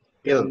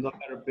 $10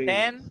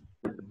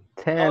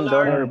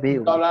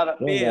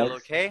 bill,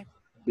 okay?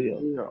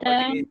 Bill.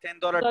 Okay,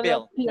 $10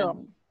 bill.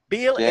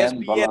 Bill es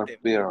billete.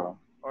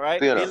 All right.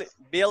 Theater.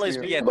 Bill is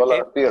billete,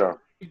 okay? Theater.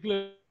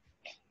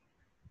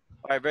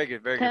 All right, very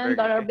good, very good, very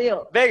 $10 good.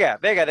 bill. Vega,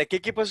 ¿de qué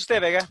equipo es usted,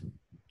 Vega?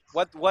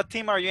 What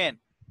team are you in?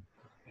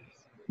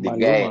 The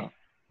gay.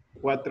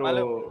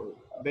 Cuatro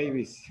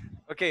babies.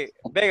 Okay,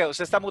 Vega,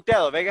 usted está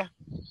muteado, Vega.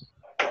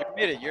 You're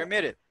muted, you're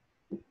muted.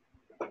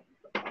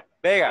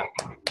 Vega,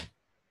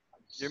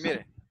 you're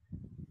muted.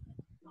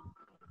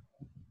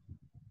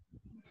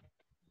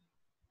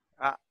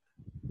 Ah,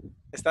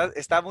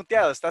 está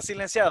muteado, está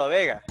silenciado,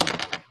 Vega.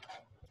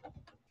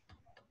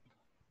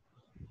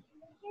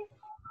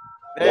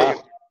 There you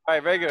go. All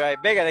right, very good. All right,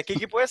 Vega, ¿de qué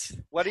equipo es?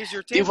 What is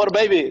your team? T for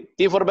baby.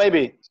 T for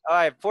baby. All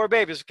right, 4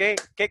 babies, okay.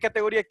 ¿Qué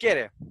categoría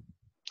quiere?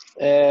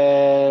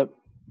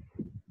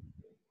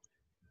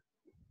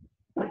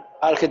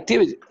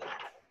 Adjectives.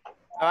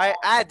 All right,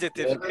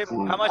 adjectives, okay.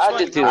 How much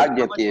Adjective.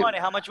 money? How much money?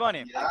 How much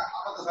money?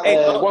 Hey,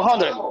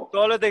 100.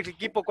 todos los del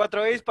equipo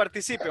 4 babies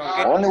participen,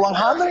 okay? Only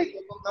 100?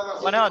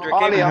 100,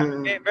 okay?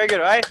 Okay, very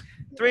good, all right?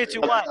 3,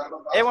 2, 1.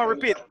 Everyone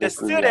repeat. The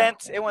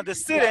student ran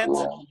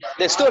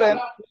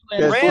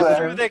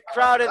through the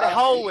crowded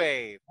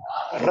hallway.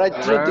 Right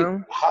through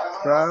the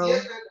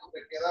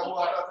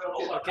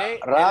Okay?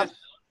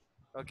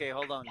 Okay,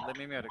 hold on. Let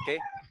me mute, okay?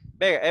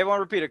 Vega, everyone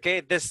repeat,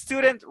 okay? The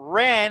student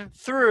ran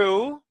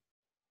through.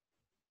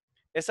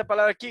 Esa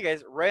palabra aquí,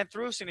 guys, ran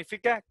through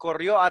significa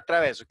corrió a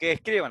través, ok,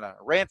 escríbanla.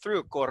 Ran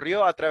through,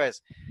 corrió a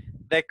través.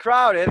 The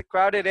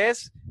crowded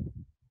es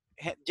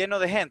lleno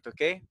de gente,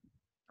 ok,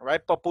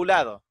 right,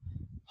 populado.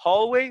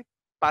 Hallway,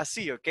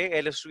 pasillo, ok,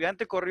 el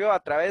estudiante corrió a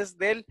través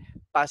del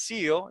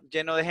pasillo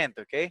lleno de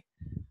gente, ok.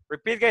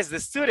 Repeat, guys, the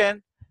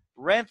student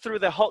ran through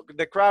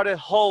the crowded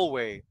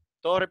hallway.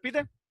 ¿Todo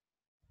repite?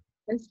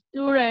 The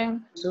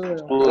student.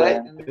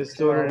 The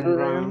student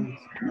ran.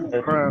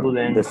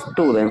 The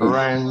student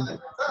Run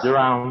the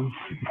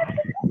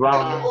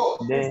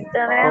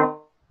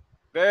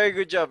Very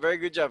good job,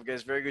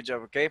 guys. Very good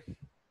job, okay?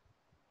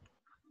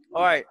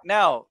 All right,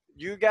 now,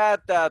 you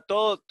got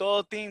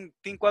todo team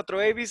 4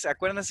 babies.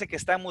 Acuérdense que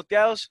están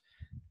muteados.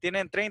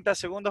 Tienen 30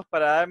 segundos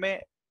para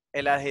darme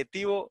el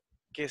adjetivo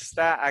que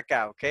está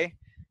acá, okay?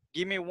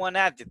 Give me one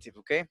adjective,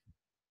 okay?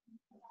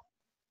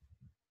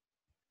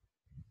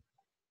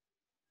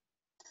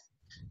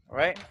 All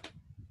right.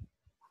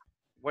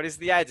 What is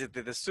the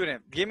adjective? The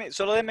student.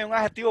 Solo deme un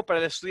adjetivo para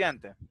el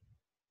estudiante.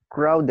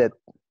 crowded.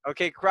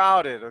 Okay,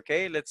 crowded.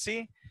 Okay, let's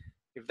see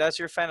if that's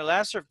your final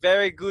answer.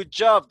 Very good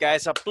job,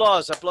 guys.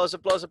 Applause, applause,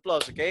 applause,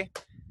 applause. Okay,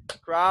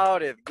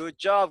 crowded. Good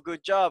job,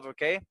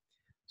 okay.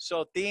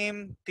 So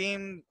team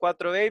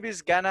 4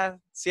 babies gana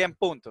 100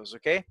 puntos.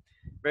 Okay,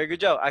 very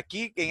good job.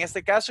 Aquí, en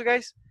este caso,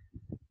 guys,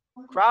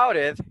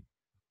 crowded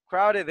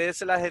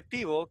es el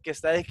adjetivo que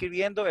está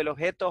describiendo el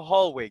objeto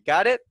hallway.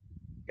 Got it?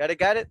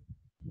 Got it?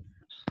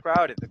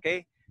 Crowded,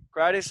 okay.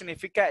 Crowded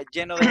significa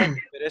lleno de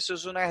gente, pero eso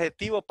es un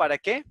adjetivo ¿para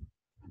qué?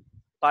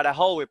 Para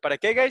hallway. ¿Para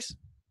qué, guys?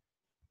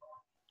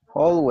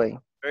 Hallway.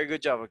 Very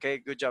good job, okay.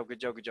 Good job,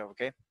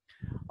 okay.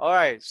 All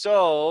right,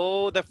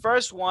 so the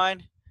first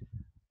one,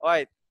 all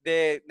right,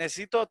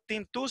 necesito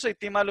Team Tusa y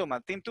Team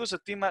Maluma. Team Tusa,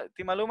 Team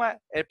Maluma,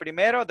 el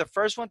primero, the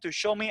first one to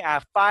show me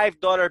a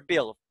 $5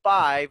 bill.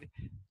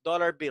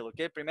 $5 bill,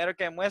 okay. El primero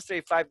que muestre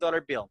a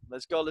 $5 bill.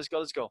 Let's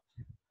go.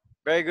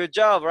 Very good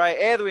job, all right.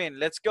 Edwin,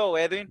 let's go,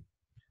 Edwin.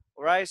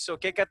 All right, so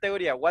 ¿qué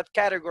categoría? What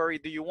category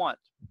do you want?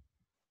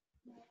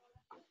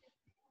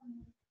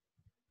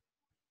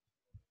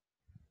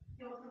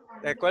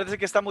 Acuérdese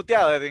que está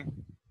muteado, Edwin.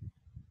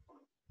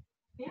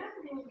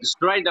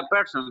 Describe the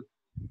person.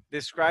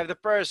 Describe the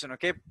person,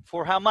 okay?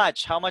 For how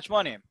much? How much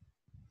money?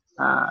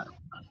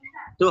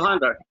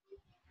 200.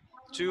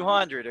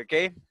 200,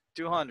 okay?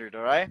 200,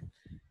 all right?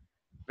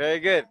 Very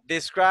good.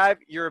 Describe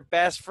your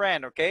best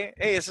friend, okay?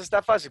 Hey, eso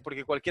está fácil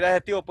porque cualquier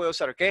adjetivo puede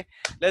usar, okay?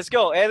 Let's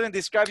go. Edwin,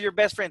 describe your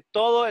best friend.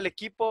 Todo el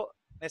equipo,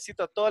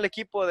 necesito todo el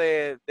equipo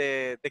 ¿de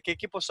qué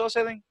equipo sos,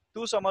 Edwin?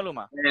 ¿Tú o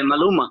Maluma?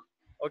 Maluma.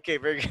 Okay,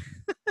 very good.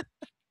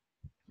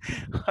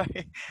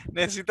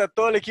 Necesita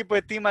todo el equipo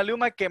de Team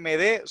Maluma que me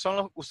dé,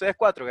 ustedes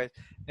 4, guys.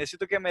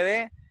 Necesito que me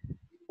dé,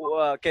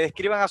 que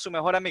describan a su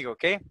mejor amigo,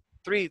 ¿ok?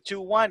 3, 2,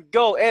 1,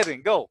 go,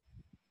 Edwin, go.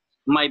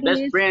 My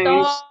best friend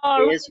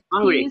is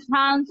hungry. He's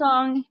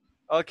handsome.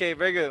 Okay,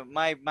 very good.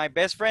 My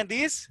best friend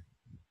is,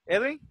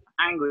 Edwin?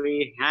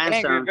 Angry,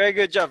 handsome. Angry, very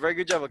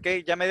good job,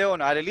 okay? Ya me dio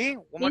uno. Arely,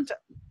 one more time.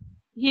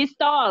 He's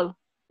tall.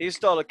 He's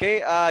tall,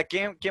 okay?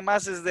 ¿Quién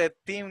más es de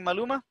Team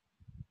Maluma?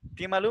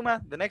 Team Maluma,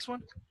 the next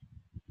one?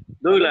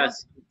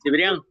 Douglas,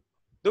 Cibrián.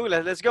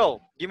 Douglas, let's go.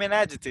 Give me an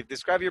adjective.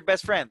 Describe your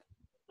best friend.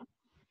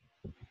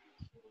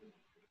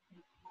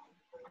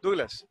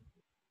 Douglas.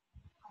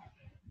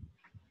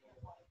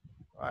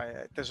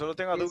 Ay, solo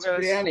tengo a Douglas.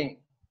 Cipriani.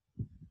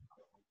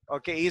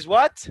 Okay, is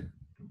what?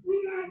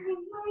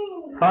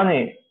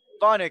 Funny.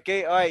 Funny,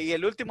 okay. All right, y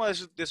el último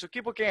de su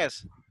equipo, ¿quién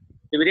es?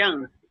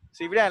 Cibrián.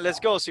 Cibrián, let's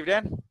go,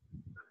 Cibrián.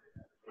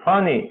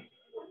 Funny.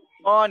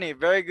 Funny,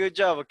 very good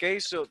job, okay?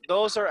 So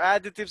those are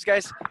adjectives,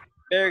 guys.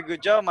 Very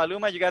good job,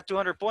 Maluma. You got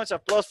 200 points. A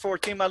plus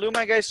 14,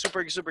 Maluma, guys.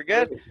 Super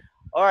good.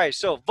 All right,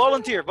 so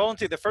volunteer.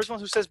 The first one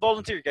who says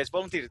volunteer, guys,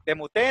 volunteer.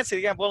 Demuteen, se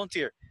digan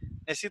volunteer.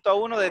 necesito a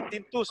uno de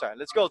Team Tusa.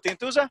 Let's go, Team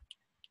Tusa.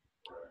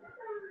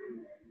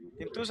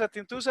 Team Tusa,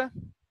 Team Tusa.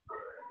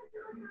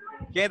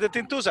 ¿Quién es de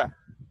Team Tusa?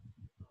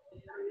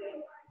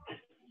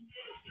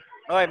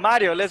 All right,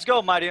 Mario, let's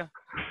go, Mario.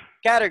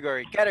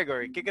 Category.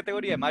 ¿Qué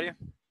categoría, Mario?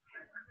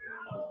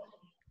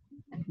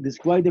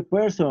 Describe the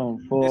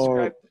person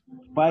for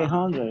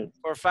 500.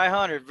 For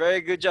 500,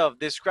 very good job.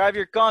 Describe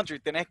your country.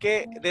 Tenés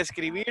que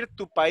describir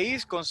tu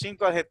país con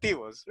 5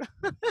 adjetivos.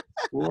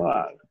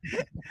 Wow.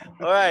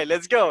 All right,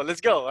 let's go.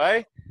 All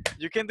right,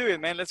 you can do it,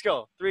 man. Let's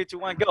go. 3, 2,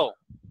 1, go.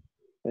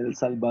 El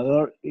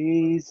Salvador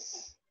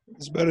is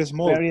very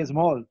small. Very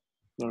small.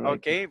 Correct.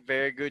 Okay,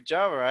 very good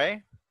job, all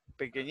right.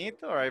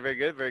 Pequeñito, all right, very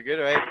good,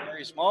 all right.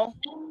 Very small.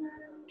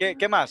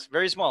 ¿Qué más?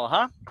 Very small,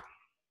 huh?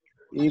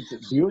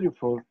 It's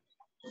beautiful.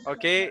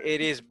 Okay,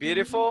 it is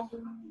beautiful.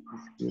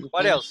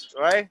 What else,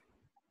 all right?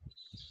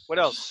 What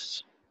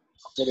else?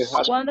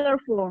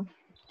 Wonderful.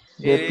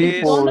 The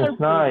people is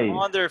nice.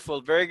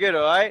 Wonderful, very good,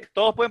 all right.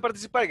 Todos pueden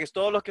participar, que es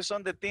todos los que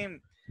son de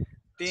Team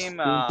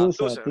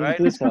Tusa, right?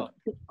 Let's go.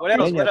 What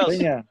else?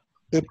 Peña.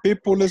 The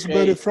people is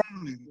very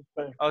friendly.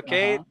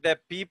 Okay, the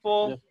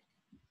people.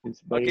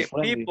 Okay,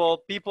 friendly.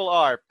 people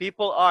are.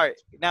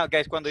 Now,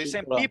 guys, cuando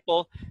dicen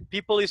people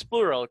is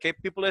plural, okay?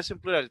 People es en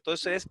plural.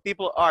 Entonces,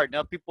 people are,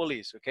 not people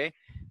is, okay?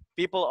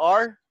 People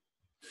are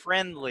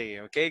friendly,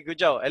 okay? Good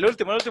job. El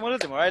último. All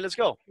right, let's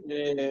go.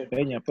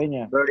 Peña.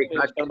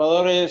 El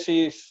Salvador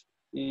is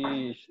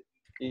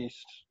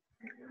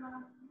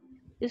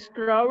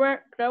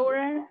Grower.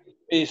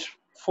 is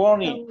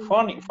funny.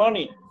 Funny,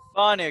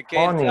 okay?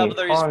 Funny,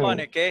 Salvador is funny.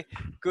 funny, okay?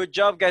 Good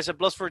job, guys.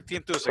 Applause for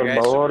Team Tusa, guys.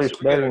 Salvador is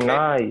Super very good, okay?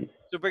 nice.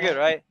 Super good,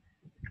 right?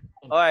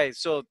 All right,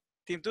 so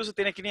Team Tusa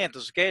tiene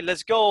 500, okay?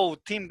 Let's go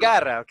Team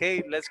Garra,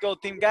 okay? Let's go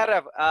Team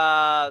Garra.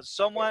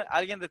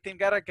 Alguien de Team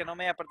Garra que no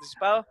me haya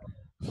participado.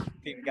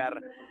 Team Garra.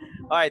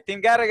 All right,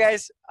 Team Garra,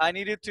 guys, I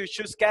need you to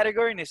choose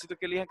category. Necesito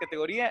que elijan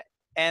categoría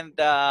and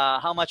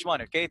how much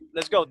money, okay?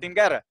 Let's go, Team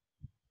Garra.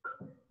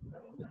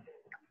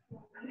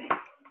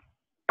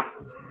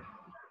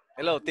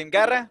 Hello, Team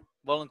Garra,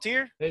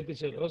 volunteer.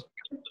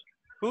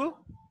 Who?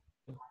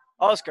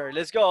 Oscar,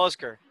 let's go,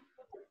 Oscar.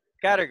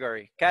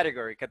 Categoría.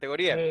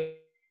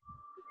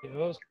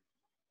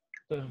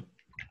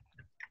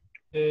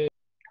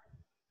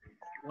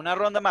 Una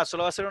ronda más,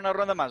 solo va a ser una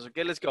ronda más, ok,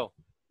 let's go.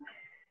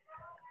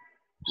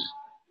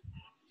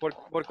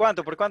 ¿Por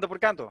cuánto?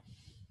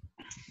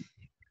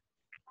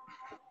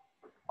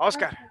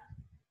 Oscar,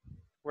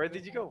 where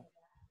did you go?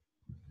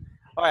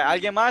 All right,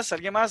 ¿alguien más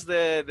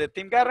de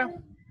Team Garra?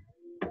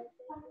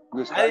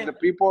 Describe the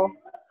people.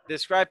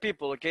 Describe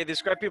people, okay?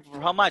 Describe people.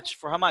 For how much?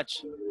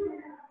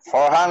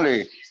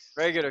 400.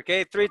 Very good,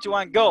 okay? 3, 2,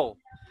 1, go.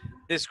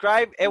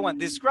 Describe, everyone.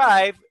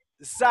 Describe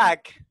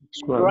Zach.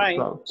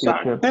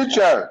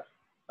 Teacher.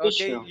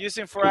 Okay,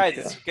 using 4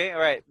 adjectives, okay?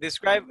 All right.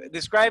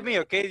 Describe me,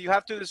 okay? You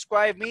have to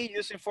describe me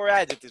using 4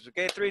 adjectives,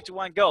 okay? 3, 2,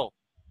 1, go.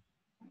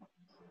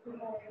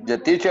 The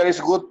teacher is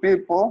good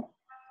people.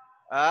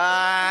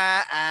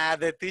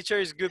 The teacher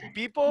is good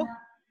people.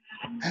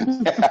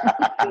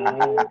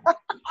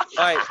 All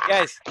right,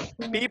 guys.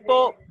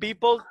 People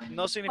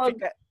no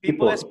significa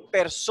people es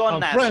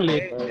personas.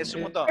 Okay? Es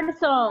un montón.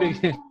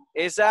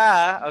 It's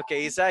a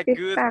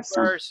good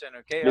person.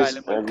 Okay, It's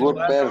a good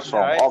person.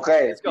 Right.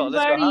 Okay. Let's go.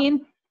 Very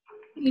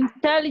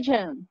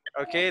intelligent.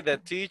 Okay, the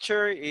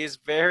teacher is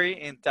very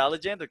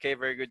intelligent. Okay,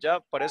 very good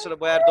job. Por eso le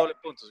voy a dar doble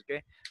puntos.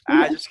 Okay.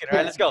 Just kidding. All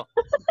right, let's go.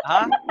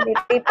 The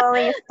people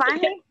is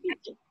funny.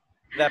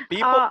 The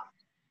people.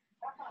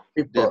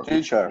 The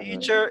teacher.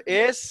 Teacher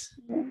is.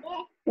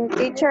 The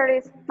teacher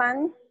is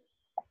fun.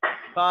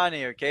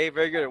 Funny. Okay,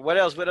 very good. What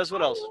else? The What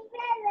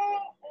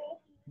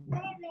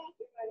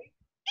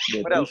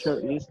else?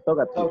 teacher is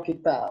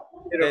talkative.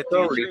 The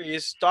teacher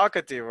is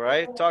talkative,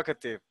 right?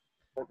 Talkative.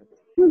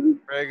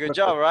 Very good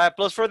job, right?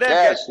 Plus for them.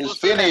 Yes, guys. it's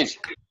finished.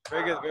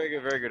 Very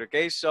good.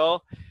 Okay,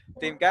 so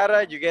Team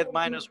Gara, you get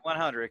minus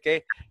 100,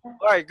 okay? All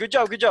right, good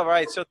job. All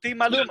right, so Team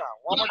Maluma,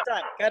 one more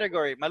time.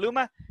 Category,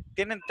 Maluma,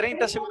 tienen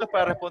 30 segundos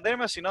para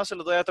responderme, si no, se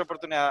los doy otra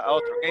oportunidad a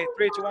otro, okay?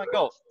 3, 2, 1,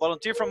 go.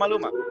 Volunteer from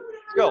Maluma.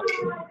 Let's go.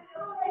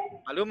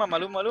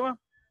 Maluma.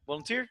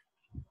 Volunteer.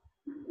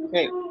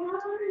 Okay.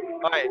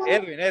 All right,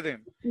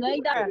 Edwin.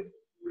 Neither.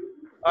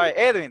 All right,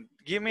 Edwin,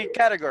 give me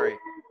category.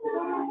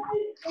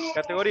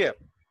 Categoría.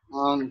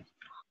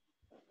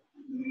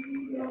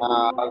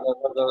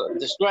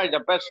 Describe the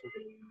person.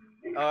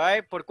 All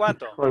right, ¿por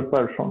cuánto? Per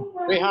person.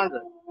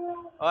 300.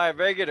 All right,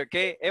 very good,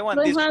 okay? Everyone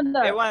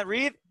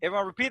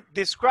repeat.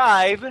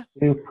 Describe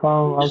You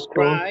can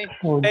Describe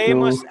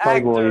famous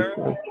actor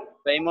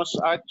famous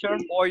actor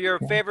or your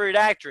favorite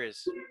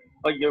actress.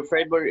 or your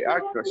favorite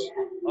actress.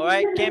 All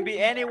right, can be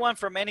anyone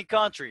from any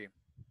country.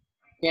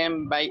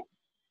 Can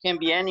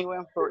be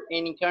anyone for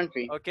any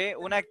country. Okay,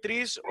 una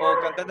actriz o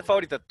cantante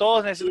favorita.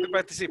 Todos necesitan que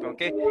participen,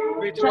 okay?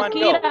 3, 2, 1,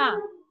 go.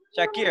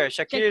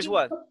 Shakira is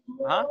what?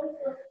 Huh?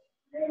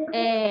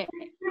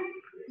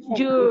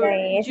 Your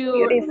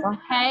beautiful.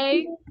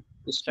 hair,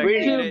 It's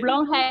pretty. your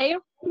blonde hair.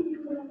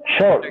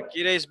 Short.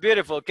 Shakira is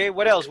beautiful, okay?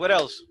 What else?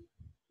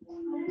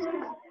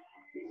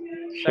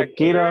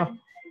 Shakira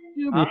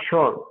He's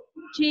short.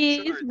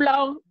 She's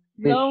blonde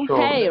He's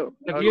short. hair.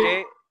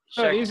 Okay.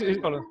 Easy.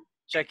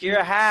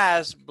 Shakira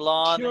has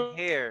blonde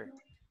hair.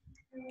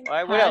 All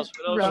right, what Has else?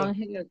 What else? blonde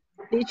hair.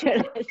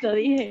 Teacher, eso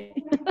dije.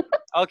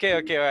 Okay,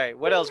 all right.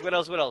 What else? What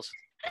else?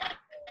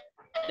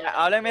 Ya,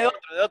 háblame de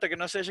otro que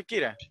no sea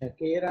Shakira.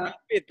 Shakira.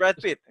 Brad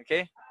Pitt,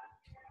 okay?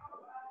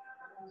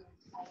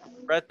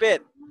 Brad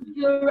Pitt.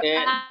 Your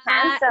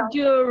Handsome.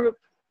 your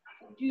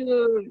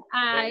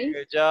eyes. Very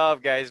good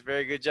job, guys.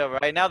 Very good job.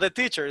 Right now, the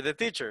teacher.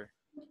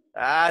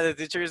 Ah, the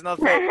teacher is not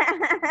fair.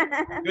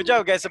 Good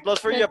job, guys. Applause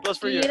for you. Okay?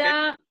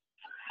 Shakira.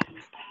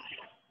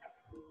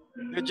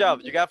 Good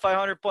job. You got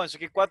 500 points.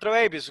 Okay, 4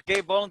 babies.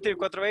 Okay, volunteer.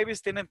 4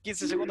 babies. Tienen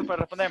 15 segundos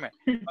para responderme.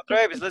 4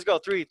 babies. Let's go.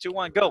 3, 2,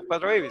 1, go. 4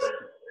 babies.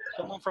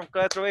 Someone from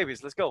 4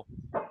 babies. Let's go.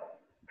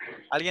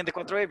 Alguien de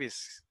 4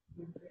 babies.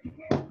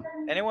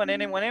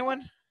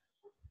 Anyone?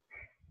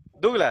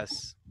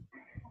 Douglas.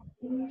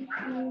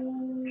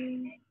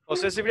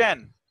 José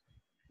Cibrián.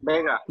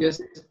 Vega.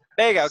 Yes.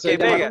 Vega. Okay, Soy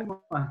de Vega.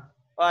 Maluma.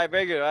 All right,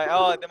 very good. All right.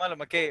 Oh, de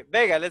Maluma. Okay,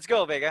 Vega. Let's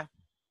go, Vega.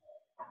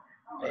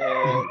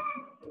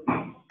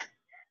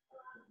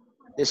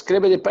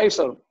 Escribe de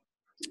Payson.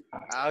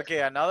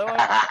 Okay, another one.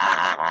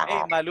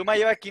 Hey, Maluma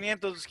lleva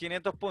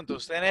 500 puntos.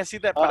 Usted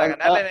necesita, para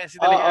ganarle,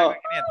 necesita llegar a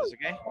 500,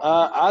 okay?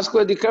 Ask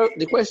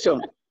the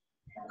question.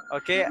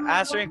 Okay,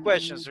 answering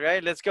questions,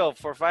 right? Let's go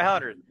for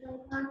 500.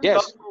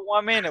 Yes. Talk for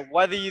 1 minute.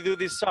 What did you do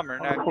this summer?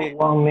 No, okay.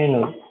 For 1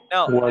 minute.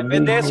 No, What en vez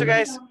de did eso, you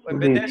guys, en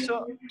do? vez de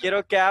eso,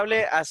 quiero que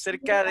hable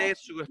acerca de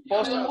su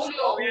esposa o su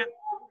novia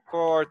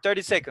for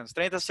 30 seconds.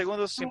 30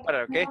 segundos sin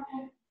parar, okay?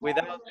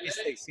 Without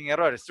mistakes, sin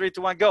errores. 3,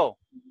 2, 1, go.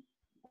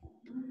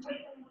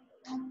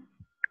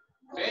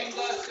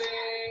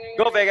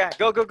 Go, Vega.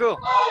 Go.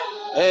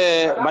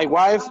 My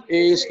wife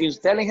is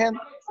intelligent.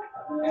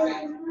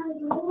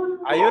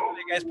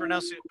 Ayúdame, guys,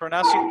 pronouncing,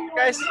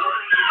 guys.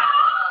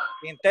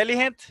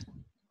 Intelligent.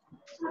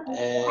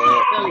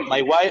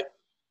 My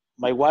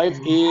wife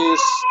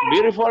is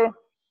beautiful.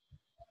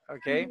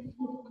 Okay.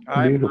 All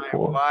right,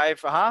 Beautiful. my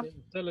wife,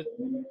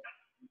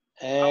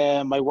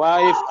 My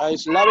wife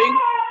is loving.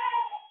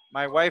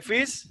 My wife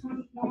is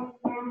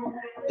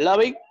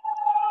Loving.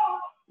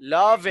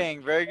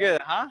 loving. Very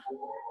good, I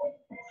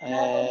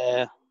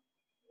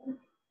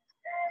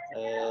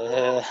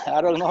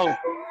don't know.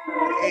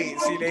 Hey,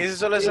 si le dices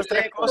solo esas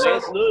 3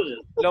 cosas,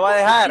 lo va a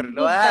dejar,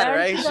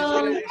 right? She's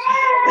gonna-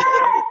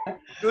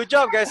 Good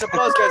job, guys.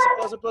 Applause, guys.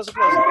 Applause.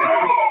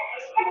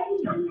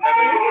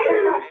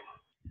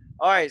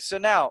 All right, so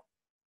now,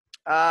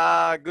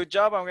 good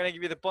job. I'm gonna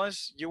give you the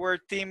points. You were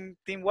team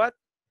what?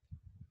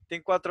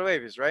 Team 4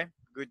 babies, right?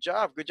 Good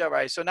job. All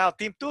right, so now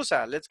team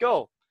Tusa. Let's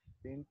go.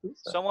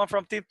 Someone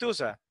from team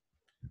Tusa.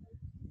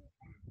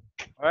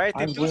 All right,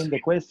 team I'm doing Tusa. the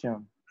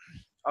question.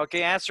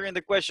 Okay, answering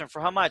the question.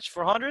 For how much?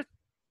 400?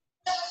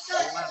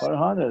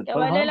 400. Te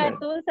vale la 400.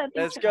 tusa,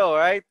 Let's teacher. go, all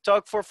right?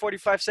 Talk for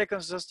 45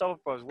 seconds, just stop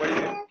pause. What do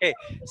you do? Okay,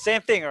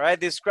 same thing, all right?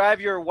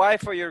 Describe your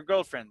wife or your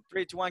girlfriend.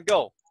 3, 2, 1,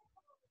 go.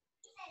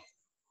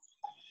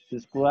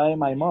 Describe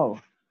my mom.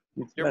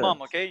 It's Your better.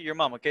 mom, okay? Your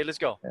mom, okay? Let's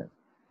go.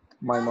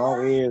 My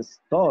mom is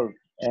tall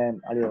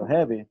and a little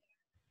heavy.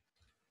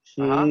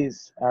 She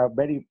is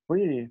very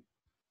pretty.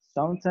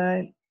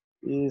 Sometimes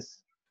is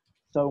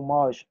so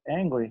much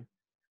angry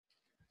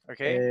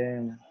Okay.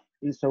 and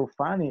is so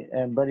funny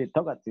and very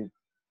talkative.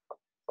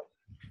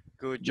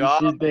 Good This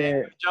job, is man.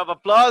 the Good job.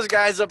 Applause,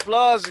 guys.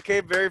 Applause. Okay,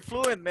 very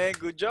fluent, man.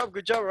 Good job.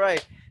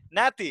 Right.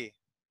 Nati,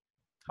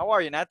 how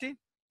are you, Nati?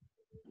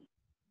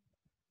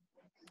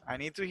 I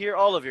need to hear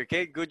all of you,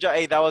 okay? Good job.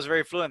 Hey, that was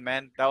very fluent,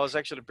 man. That was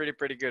actually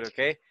pretty good,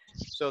 okay?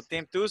 So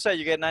Team Tusa,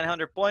 you get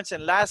 900 points.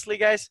 And lastly,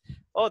 guys,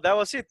 oh, that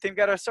was it. Team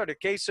got us started,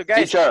 okay? So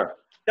guys, Teacher,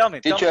 tell me.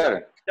 Team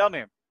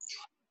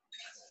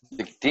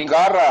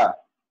Garra,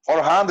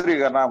 400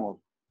 ganamos.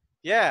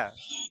 Yeah.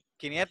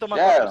 500 más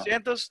Yeah.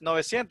 400,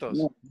 900.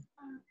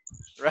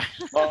 Right?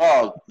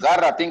 No,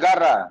 Garra, Team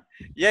Garra.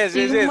 Yes.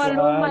 Team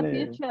Maluma,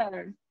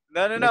 teacher.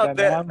 No.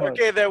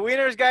 The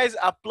winners, guys,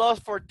 applause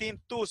for Team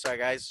Tusa,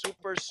 guys.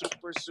 Super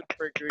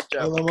good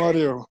job. Hola,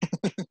 Mario.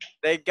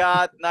 They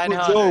got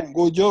 900.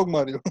 Good job,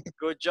 Mario.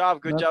 Good job.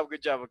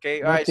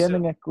 Okay. All no right. So,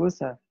 tienen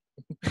excusa.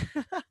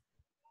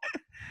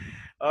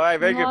 all right.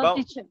 Very good. No,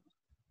 teacher.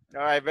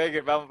 All right. Very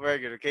good.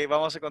 Okay.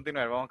 Vamos a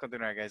continuar,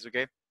 guys.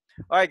 Okay.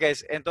 All right,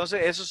 guys.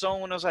 Entonces, esos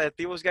son unos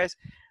adjetivos, guys.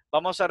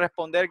 Vamos a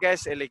responder,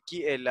 guys, el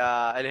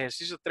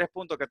ejercicio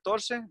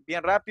 3.14,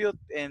 bien rápido,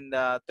 en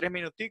 3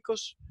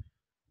 minuticos,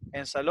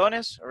 en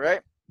salones, all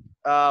right?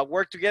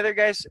 Work together,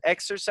 guys.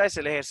 Exercise,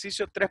 el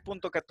ejercicio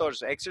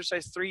 3.14,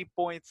 exercise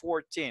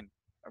 3.14,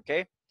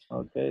 okay?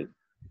 Okay.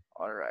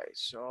 All right,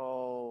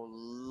 so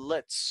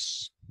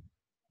let's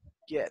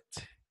get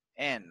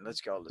in.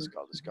 Let's go.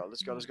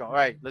 All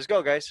right, let's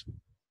go, guys.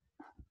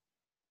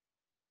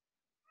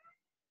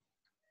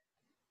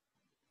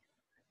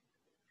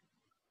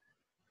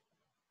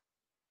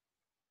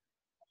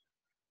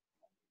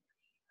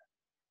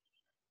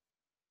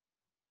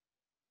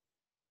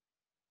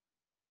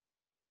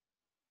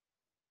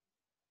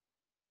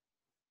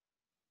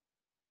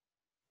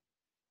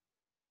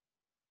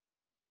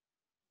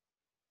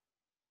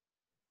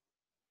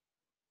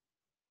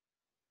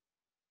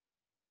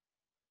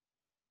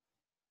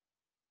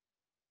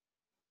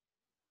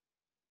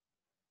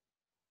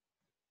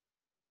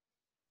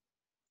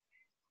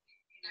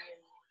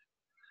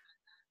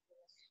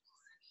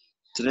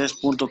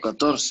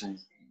 3.14.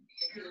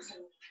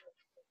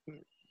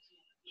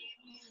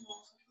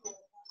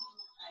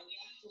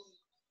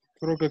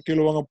 Creo que aquí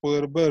lo van a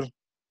poder ver.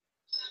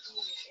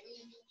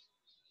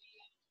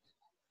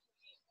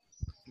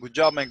 Good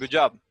job, man. Good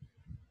job.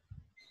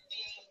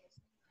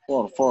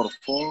 4.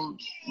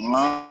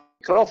 No.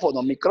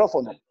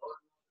 Micrófono.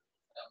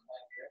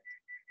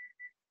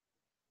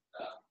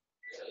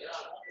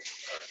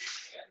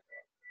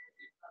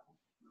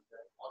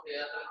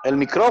 El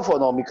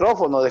micrófono,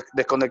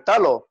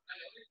 desconectarlo.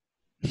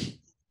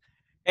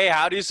 Hey,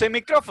 how do you say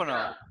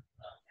micrófono?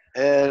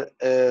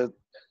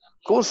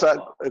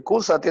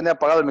 Cursa tiene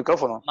apagado el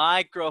micrófono.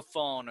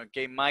 Microphone,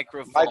 okay,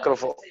 microphone.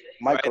 Microphone.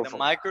 Right, the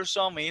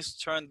microphone is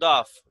turned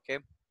off, okay?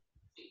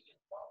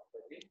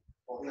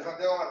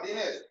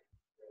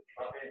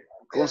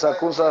 Cursa.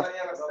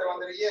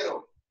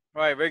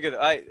 Right, very good.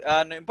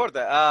 No importa.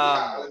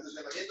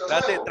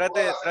 Trate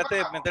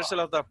de meterse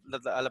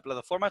a la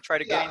plataforma. Try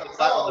to get in on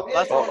the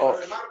platform.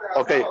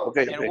 Okay.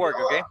 And work,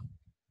 okay?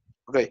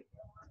 Okay.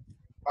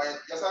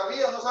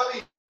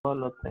 All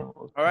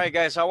right,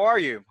 guys, how are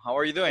you? How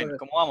are you doing?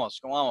 ¿Cómo vamos?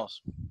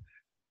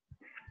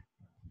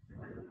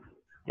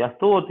 Ya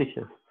estuvo,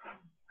 teacher.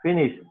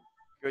 Finish.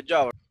 Good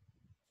job.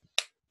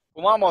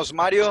 ¿Cómo vamos,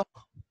 Mario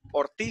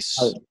Ortiz?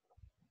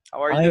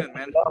 How are you doing,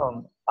 man?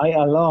 I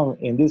alone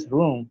in this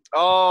room.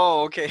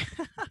 Oh, okay.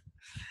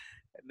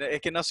 Es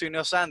que no se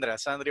unió Sandra.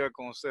 Sandra iba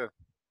con usted.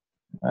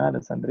 Ah,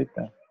 la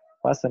Sandrita.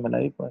 Pásamela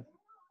ahí, pues.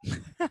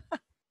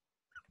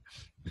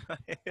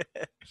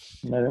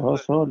 Me dejó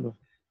solo.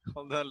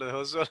 Hold on, lo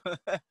dejó solo.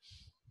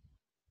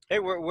 Hey,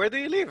 where do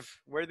you live?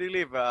 Where do you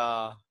live,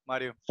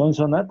 Mario?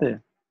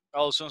 Sonsonate.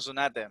 Oh,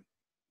 Sonsonate.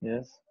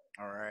 Yes.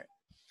 All right.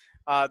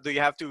 Do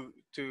you have to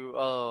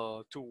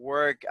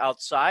work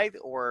outside,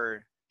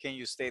 or can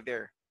you stay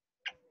there?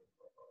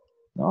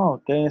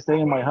 No, can stay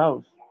in my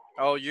house.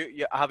 Oh,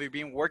 you have you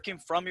been working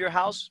from your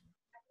house?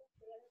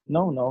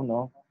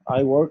 No.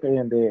 I work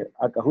in the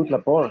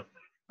Acajutla port.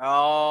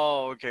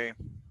 Oh, okay.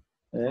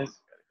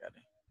 Yes. Got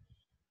it.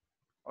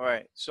 All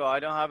right. So I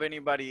don't have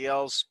anybody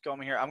else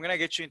coming here. I'm gonna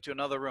get you into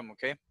another room,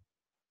 okay?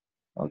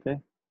 Okay.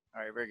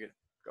 All right. Very good.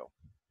 Go.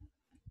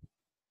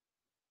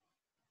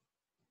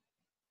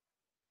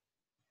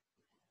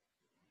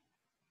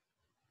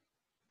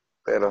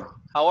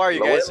 How are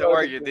you guys? How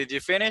are you? Did you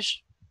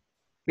finish?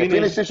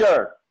 Finish,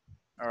 teacher.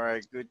 All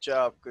right. Good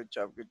job.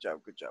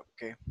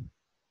 Okay.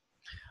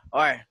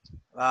 All right.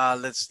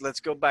 Let's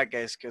go back,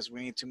 guys, because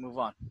we need to move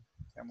on.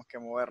 Tenemos que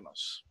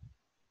movernos.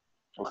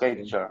 Okay,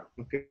 teacher.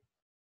 Okay.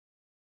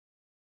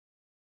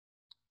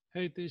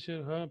 Hey,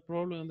 teacher, have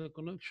problem in the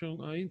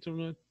connection,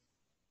 internet.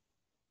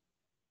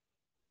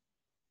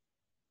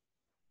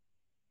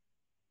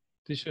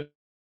 Teacher.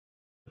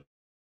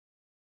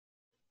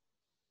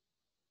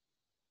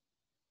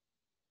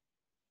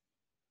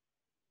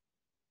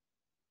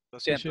 Lo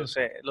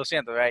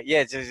siento, right?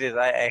 Yes,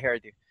 I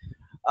heard you.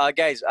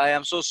 Guys, I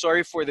am so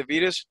sorry for the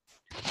videos.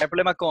 Hay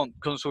problema con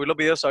subir los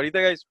videos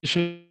ahorita, guys.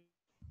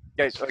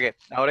 Guys, okay,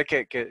 ahora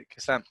que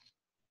están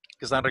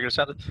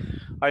regresando.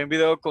 Hay un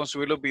video con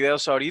subir los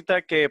videos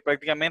ahorita que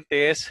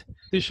prácticamente es...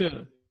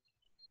 Teacher.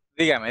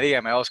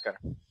 Dígame, Oscar.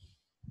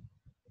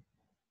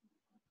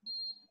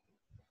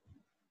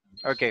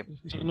 Okay.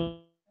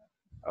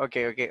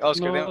 Okay.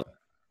 Oscar, No.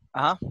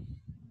 Ajá.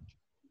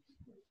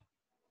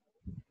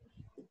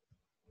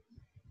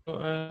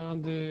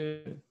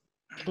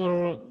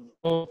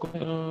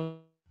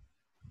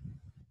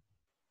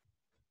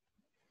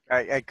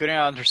 I couldn't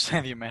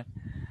understand you, man.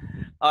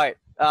 All right.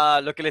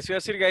 Lo que les iba a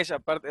decir, guys,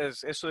 aparte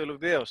es eso de los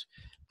videos.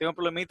 Tengo un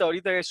problemita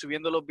ahorita, guys,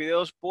 subiendo los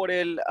videos por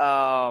el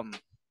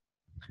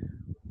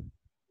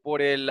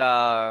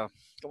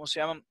 ¿cómo se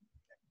llama?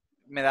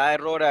 Me da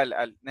error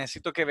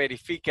necesito que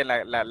verifiquen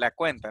la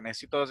cuenta.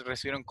 Necesito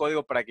recibir un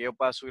código para que yo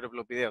pueda subir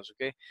los videos,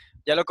 ¿ok?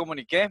 Ya lo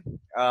comuniqué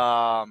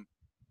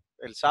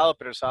el sábado,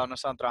 pero el sábado no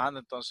estaban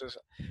trabajando, entonces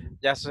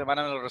ya esta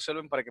semana me lo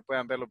resuelven para que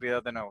puedan ver los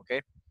videos de nuevo, ¿ok?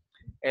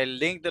 El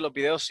link de los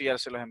videos sí ya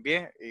se los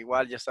envié.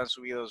 Igual ya están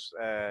subidos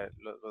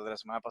los de la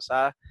semana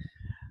pasada.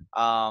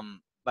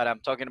 But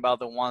I'm talking about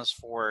the ones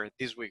for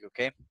this week,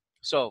 okay?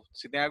 So,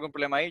 si tienen algún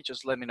problema ahí,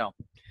 just let me know.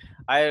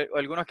 Hay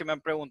algunos que me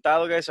han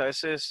preguntado, guys, a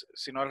veces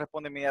si no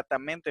respondo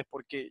inmediatamente es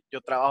porque yo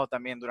trabajo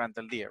también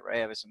durante el día,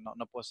 right? A veces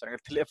no puedo estar en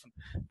el teléfono,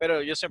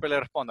 pero yo siempre le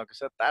respondo, aunque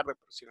sea tarde,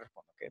 pero sí le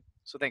respondo, okay?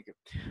 So, thank you.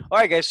 All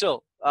right, guys,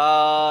 so,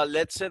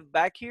 let's sit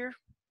back here.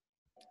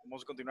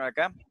 Vamos a continuar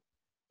acá.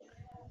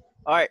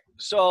 All right,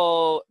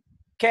 so,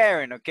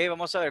 Karen, okay,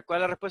 vamos a ver, ¿cuál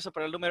es la respuesta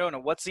para el número 1?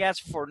 What's the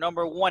answer for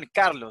number 1?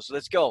 Carlos,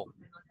 let's go.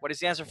 What is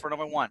the answer for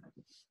number 1?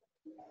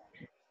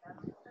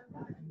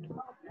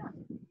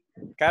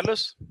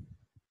 Carlos?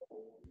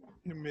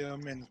 Give me a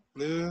minute,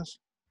 please.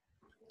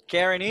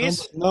 Karen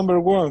is? Number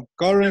 1.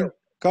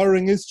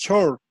 Karen is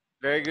short.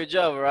 Very good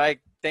job, all right.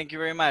 Thank you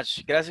very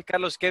much. Gracias,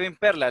 Carlos. Kevin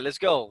Perla, let's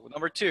go.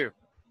 Number 2.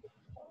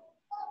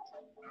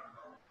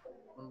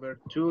 Number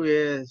 2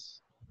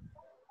 is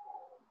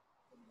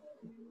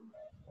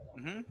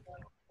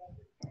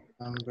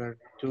Number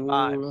 2.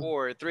 5,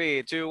 4,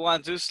 3, 2,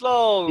 1, too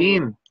slow.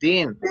 Tin.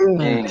 Ten,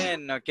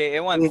 okay.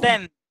 And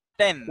 10.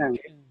 10.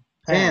 Okay.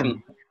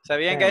 10.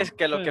 ¿Sabían, guys,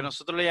 que lo que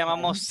nosotros le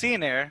llamamos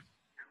thinner,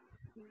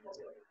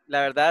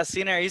 la verdad,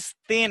 thinner is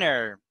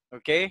thinner,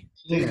 okay?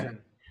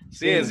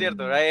 Sí, es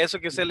cierto, right? Eso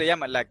que usted le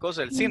llama la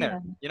cosa, el thinner.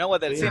 You know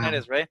what the thinner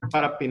is, right?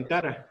 Para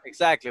pintar.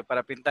 Exactly,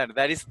 para pintar.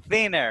 That is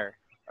thinner,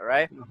 all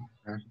right?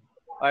 All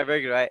right,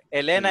 very good, right?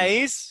 Elena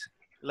is?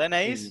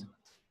 Friendly.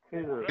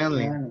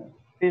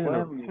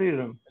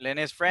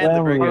 Elena is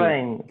friendly, very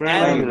good.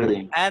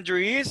 Friendly. Andrew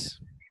is?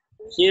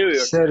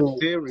 Serious.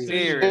 Serious.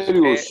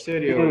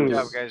 Okay. Good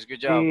job, guys.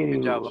 Good job.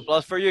 Good job.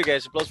 Applause for you,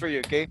 guys. Applause for you,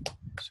 okay?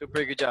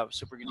 Super good job.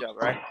 Super good job,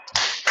 right?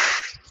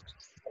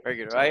 Very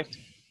good, right?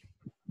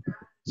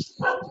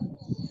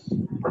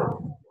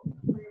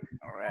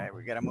 All right,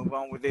 we gotta move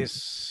on with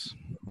this.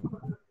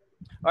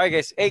 All right,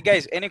 guys. Hey,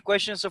 guys, any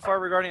questions so far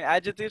regarding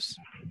adjectives?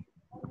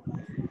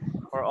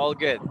 Or all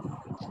good?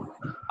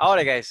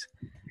 Ahora, guys.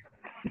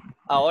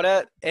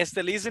 Ahora,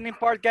 este listening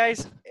part,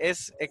 guys,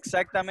 es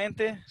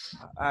exactamente...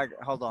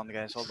 hold on,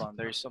 guys, hold on.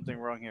 There's something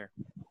wrong here.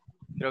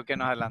 Creo que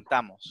nos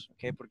adelantamos,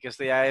 okay? Porque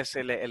este ya es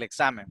el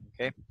examen,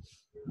 okay?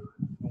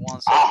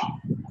 One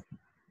second.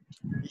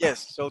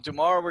 Yes, so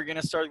tomorrow we're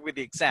gonna start with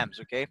the exams,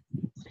 okay?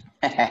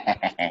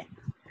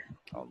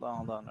 Hold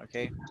on,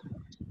 okay?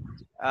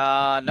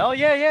 No,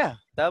 yeah.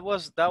 That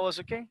was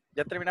okay.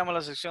 Ya terminamos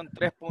la sección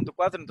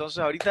 3.4, entonces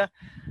ahorita,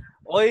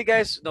 hoy,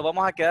 guys, nos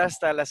vamos a quedar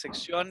hasta la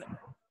sección,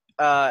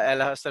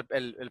 hasta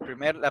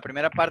la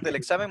primera parte del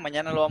examen.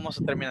 Mañana lo vamos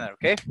a terminar,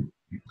 ¿ok?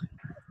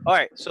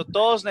 Alright, so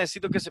todos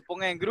necesito que se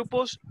pongan en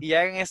grupos y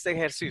hagan este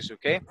ejercicio,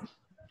 ¿ok?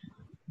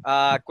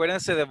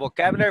 Acuérdense de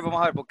vocabulary,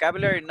 vamos a ver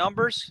vocabulary,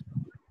 numbers,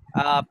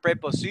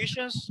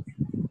 prepositions,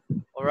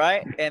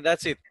 alright, and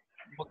that's it.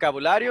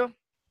 Vocabulario,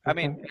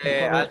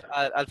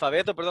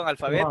 alfabeto,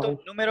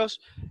 números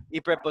y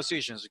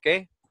prepositions,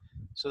 ¿ok?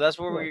 So that's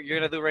what you're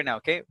gonna do right now,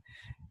 ¿ok?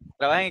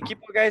 Trabajen en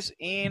equipo, guys,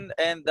 and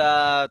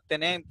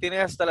tienen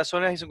hasta las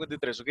horas y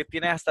 53, ¿ok?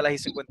 Tienen hasta las y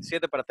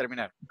 57 para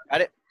terminar.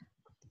 Got it?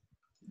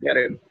 Got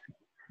it.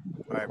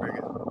 All right, very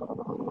good.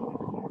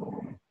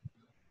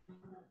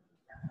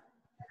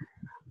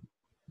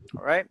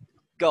 All right,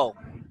 go.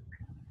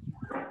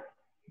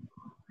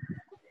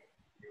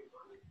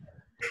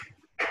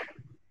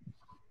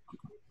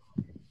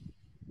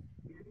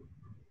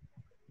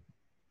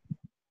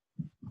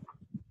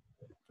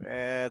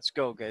 Let's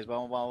go, guys.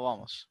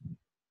 Vamos.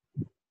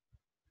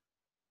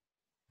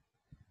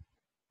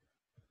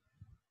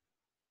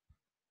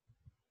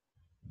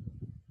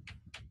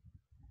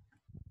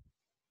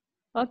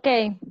 Ok.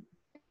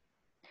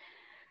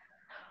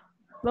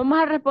 Vamos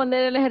a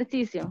responder el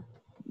ejercicio.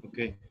 Ok.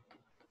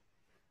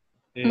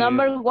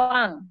 Number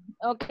 1.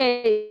 Ok.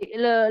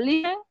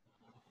 Listen.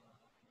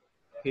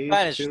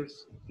 Spanish.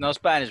 No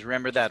Spanish.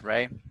 Remember that,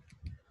 right?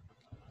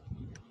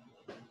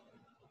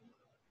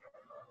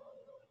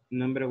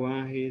 Number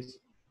 1, his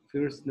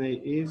first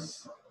name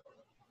is...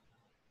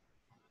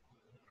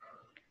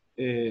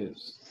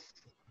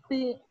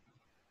 Sí.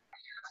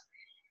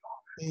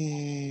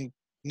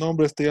 No,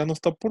 hombre, este ya no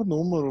está por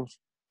números.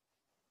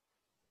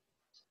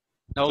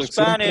 No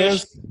Sección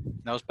Spanish. 3.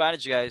 No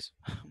Spanish, guys.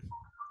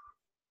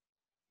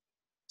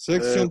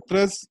 Section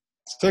 3.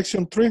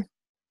 Section 3.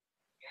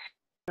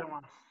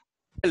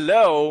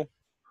 Hello.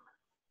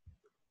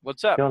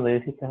 What's up? ¿Qué onda?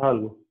 ¿Hiciste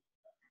algo?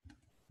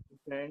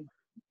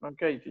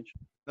 Okay, teacher.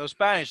 No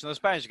Spanish,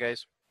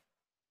 guys.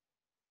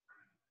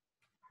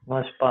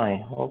 No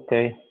Spanish.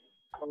 Okay.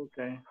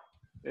 Okay.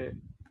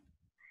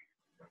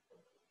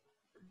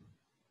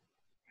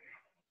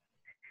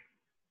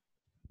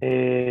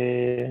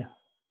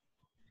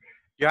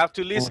 You have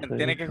to listen.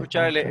 Tiene que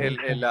escuchar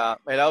el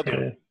audio,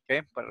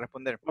 ¿ok? Para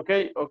responder.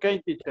 Okay,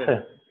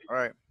 teacher. All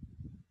right.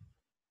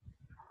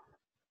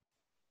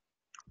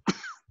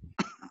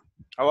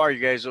 How are you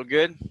guys? All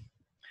good?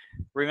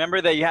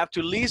 Remember that you have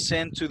to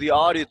listen to the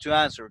audio to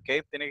answer,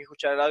 okay? Tiene que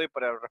escuchar el audio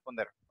para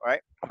responder, all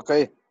right?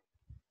 Okay.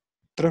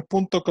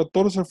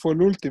 3.14 fue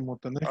el último.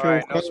 Tenés All que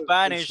right,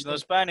 buscar. no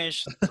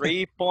Spanish.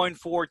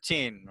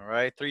 3.14, all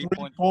right?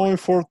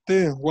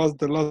 3.14 was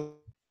the last.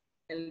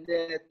 El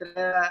de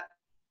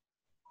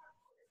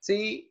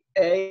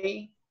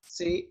C-A-C-H-A-R-Y.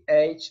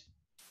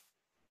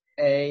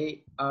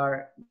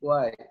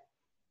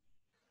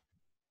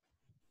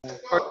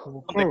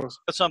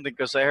 Something,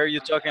 because I heard you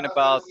talking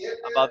about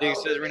the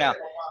exercise right now.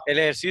 El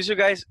ejercicio,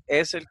 guys,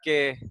 es el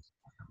que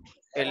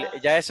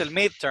ya es el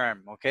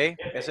midterm, ¿ok?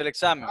 Es el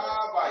examen.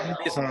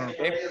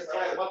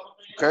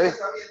 Okay.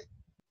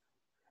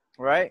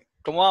 Right?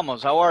 ¿Cómo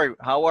vamos? How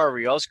are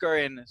we? Oscar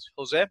and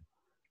Jose?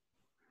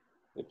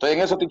 Estoy en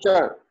eso,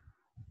 teacher.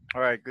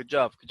 All right, good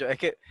job. Es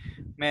que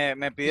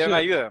me pidieron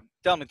ayuda.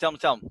 Tell me.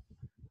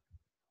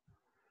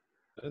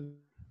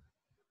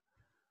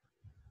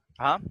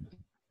 Huh?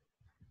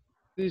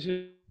 I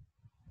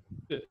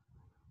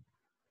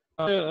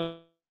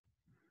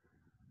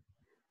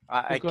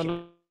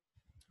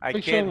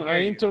can't hear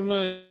you.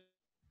 Internet.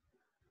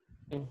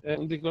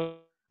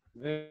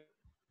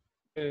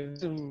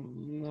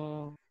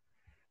 No.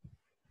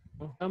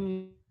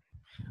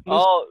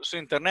 Oh, su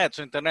internet,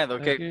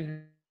 ok.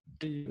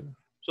 Okay.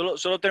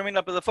 Solo termina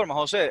la plataforma,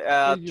 Jose.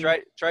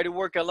 Try to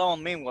work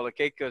alone meanwhile,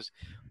 okay? Because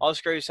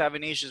Oscar is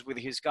having issues with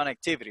his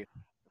connectivity,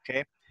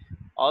 okay?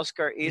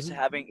 Oscar is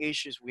having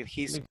issues with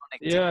his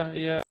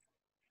connectivity. Yeah.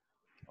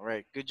 All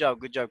right, good job.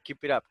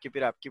 Keep it up,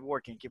 keep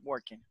working.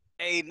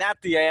 Hey,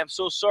 Nati, I am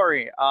so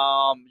sorry.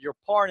 Your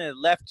partner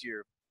left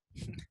you.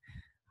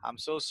 I'm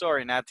so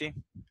sorry, Nati.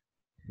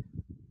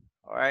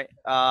 All right,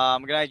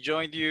 I'm gonna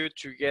join you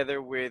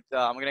together with,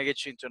 I'm gonna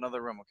get you into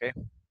another room, okay?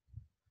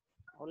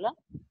 Hola.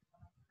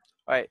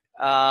 All right,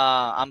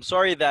 I'm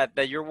sorry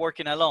that you're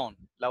working alone.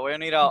 La voy a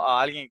unir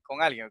a alguien,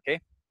 con alguien,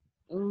 okay?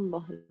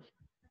 All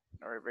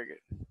right, very good.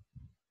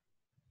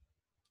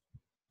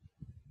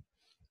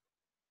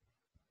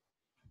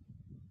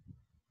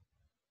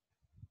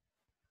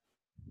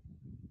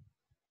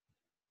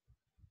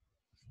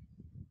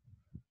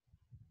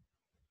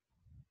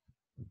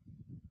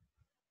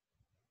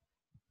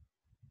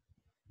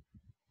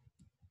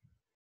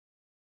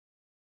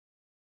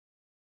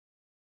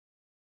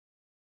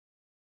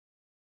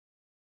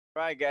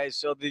 All right, guys,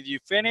 so did you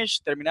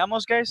finish?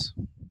 ¿Terminamos, guys?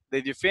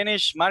 Did you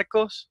finish,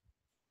 Marcos?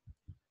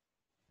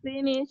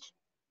 Finish.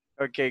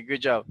 Okay,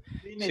 good job.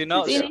 Si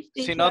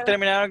teacher. no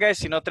terminaron, guys,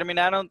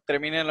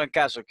 termínenlo en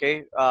casa,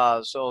 okay?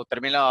 So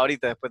termínenlo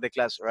ahorita después de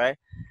clase, right?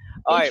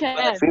 All right,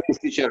 Teacher. Finish,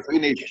 teacher,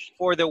 finish.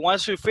 For the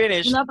ones who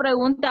finished, Una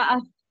pregunta.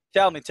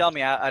 tell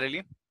me,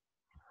 Arely.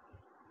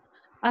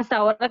 Hasta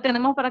ahora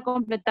tenemos para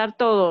completar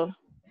todo.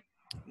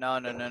 No.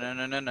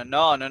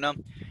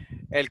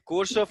 El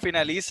curso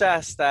finaliza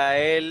hasta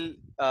el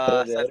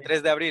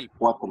 3 de abril.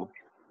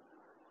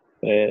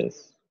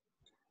 3.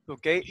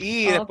 Ok,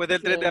 y después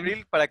del 3 de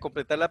abril, para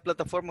completar la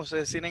plataforma,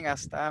 ustedes tienen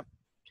hasta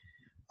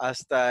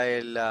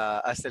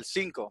el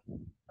 5.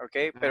 Ok,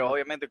 pero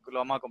obviamente lo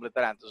vamos a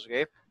completar antes,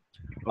 ok.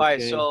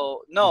 Alright,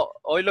 so, no,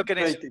 hoy lo que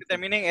necesito que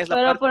terminen es la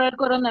Pero parte... por el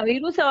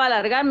coronavirus se va a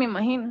alargar, me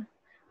imagino.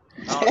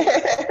 No.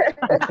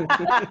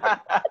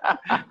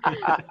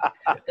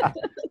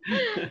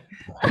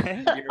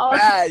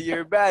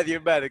 You're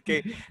bad,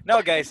 okay.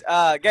 No, guys,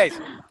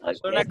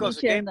 solo una cosa,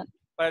 okay.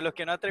 Para los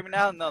que no han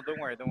terminado, no, don't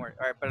worry.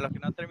 Alright, para los que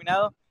no han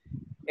terminado,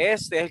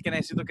 este es el que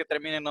necesito que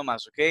terminen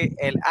nomás, ok.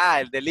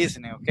 El de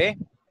listening, ok.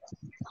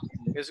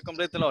 Eso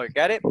complételo hoy.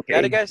 Got it,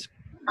 guys?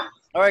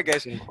 All right,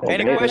 guys.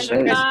 Any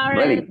questions, guys?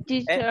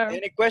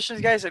 Any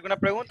questions, guys? ¿Alguna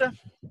pregunta?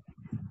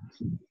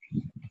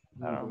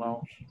 I don't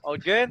know. All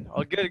good?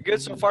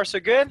 So far, so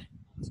good?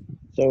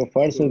 So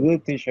far, so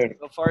good, teacher.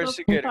 So far,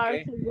 so good,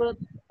 okay?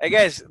 Hey,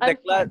 guys,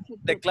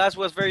 the class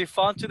was very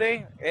fun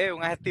today.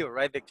 Un adjetivo,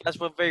 right? The class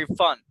was very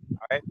fun,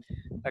 all right?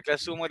 La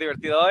clase estuvo muy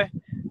divertida hoy.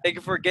 Thank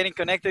you for getting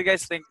connected,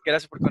 guys.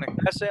 Gracias por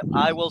conectarse.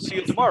 I will see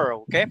you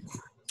tomorrow, okay?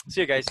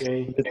 See you guys.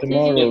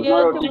 Tomorrow.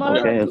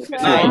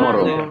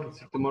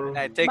 Tomorrow.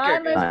 Night. Take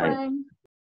care, guys. Bye, my friend.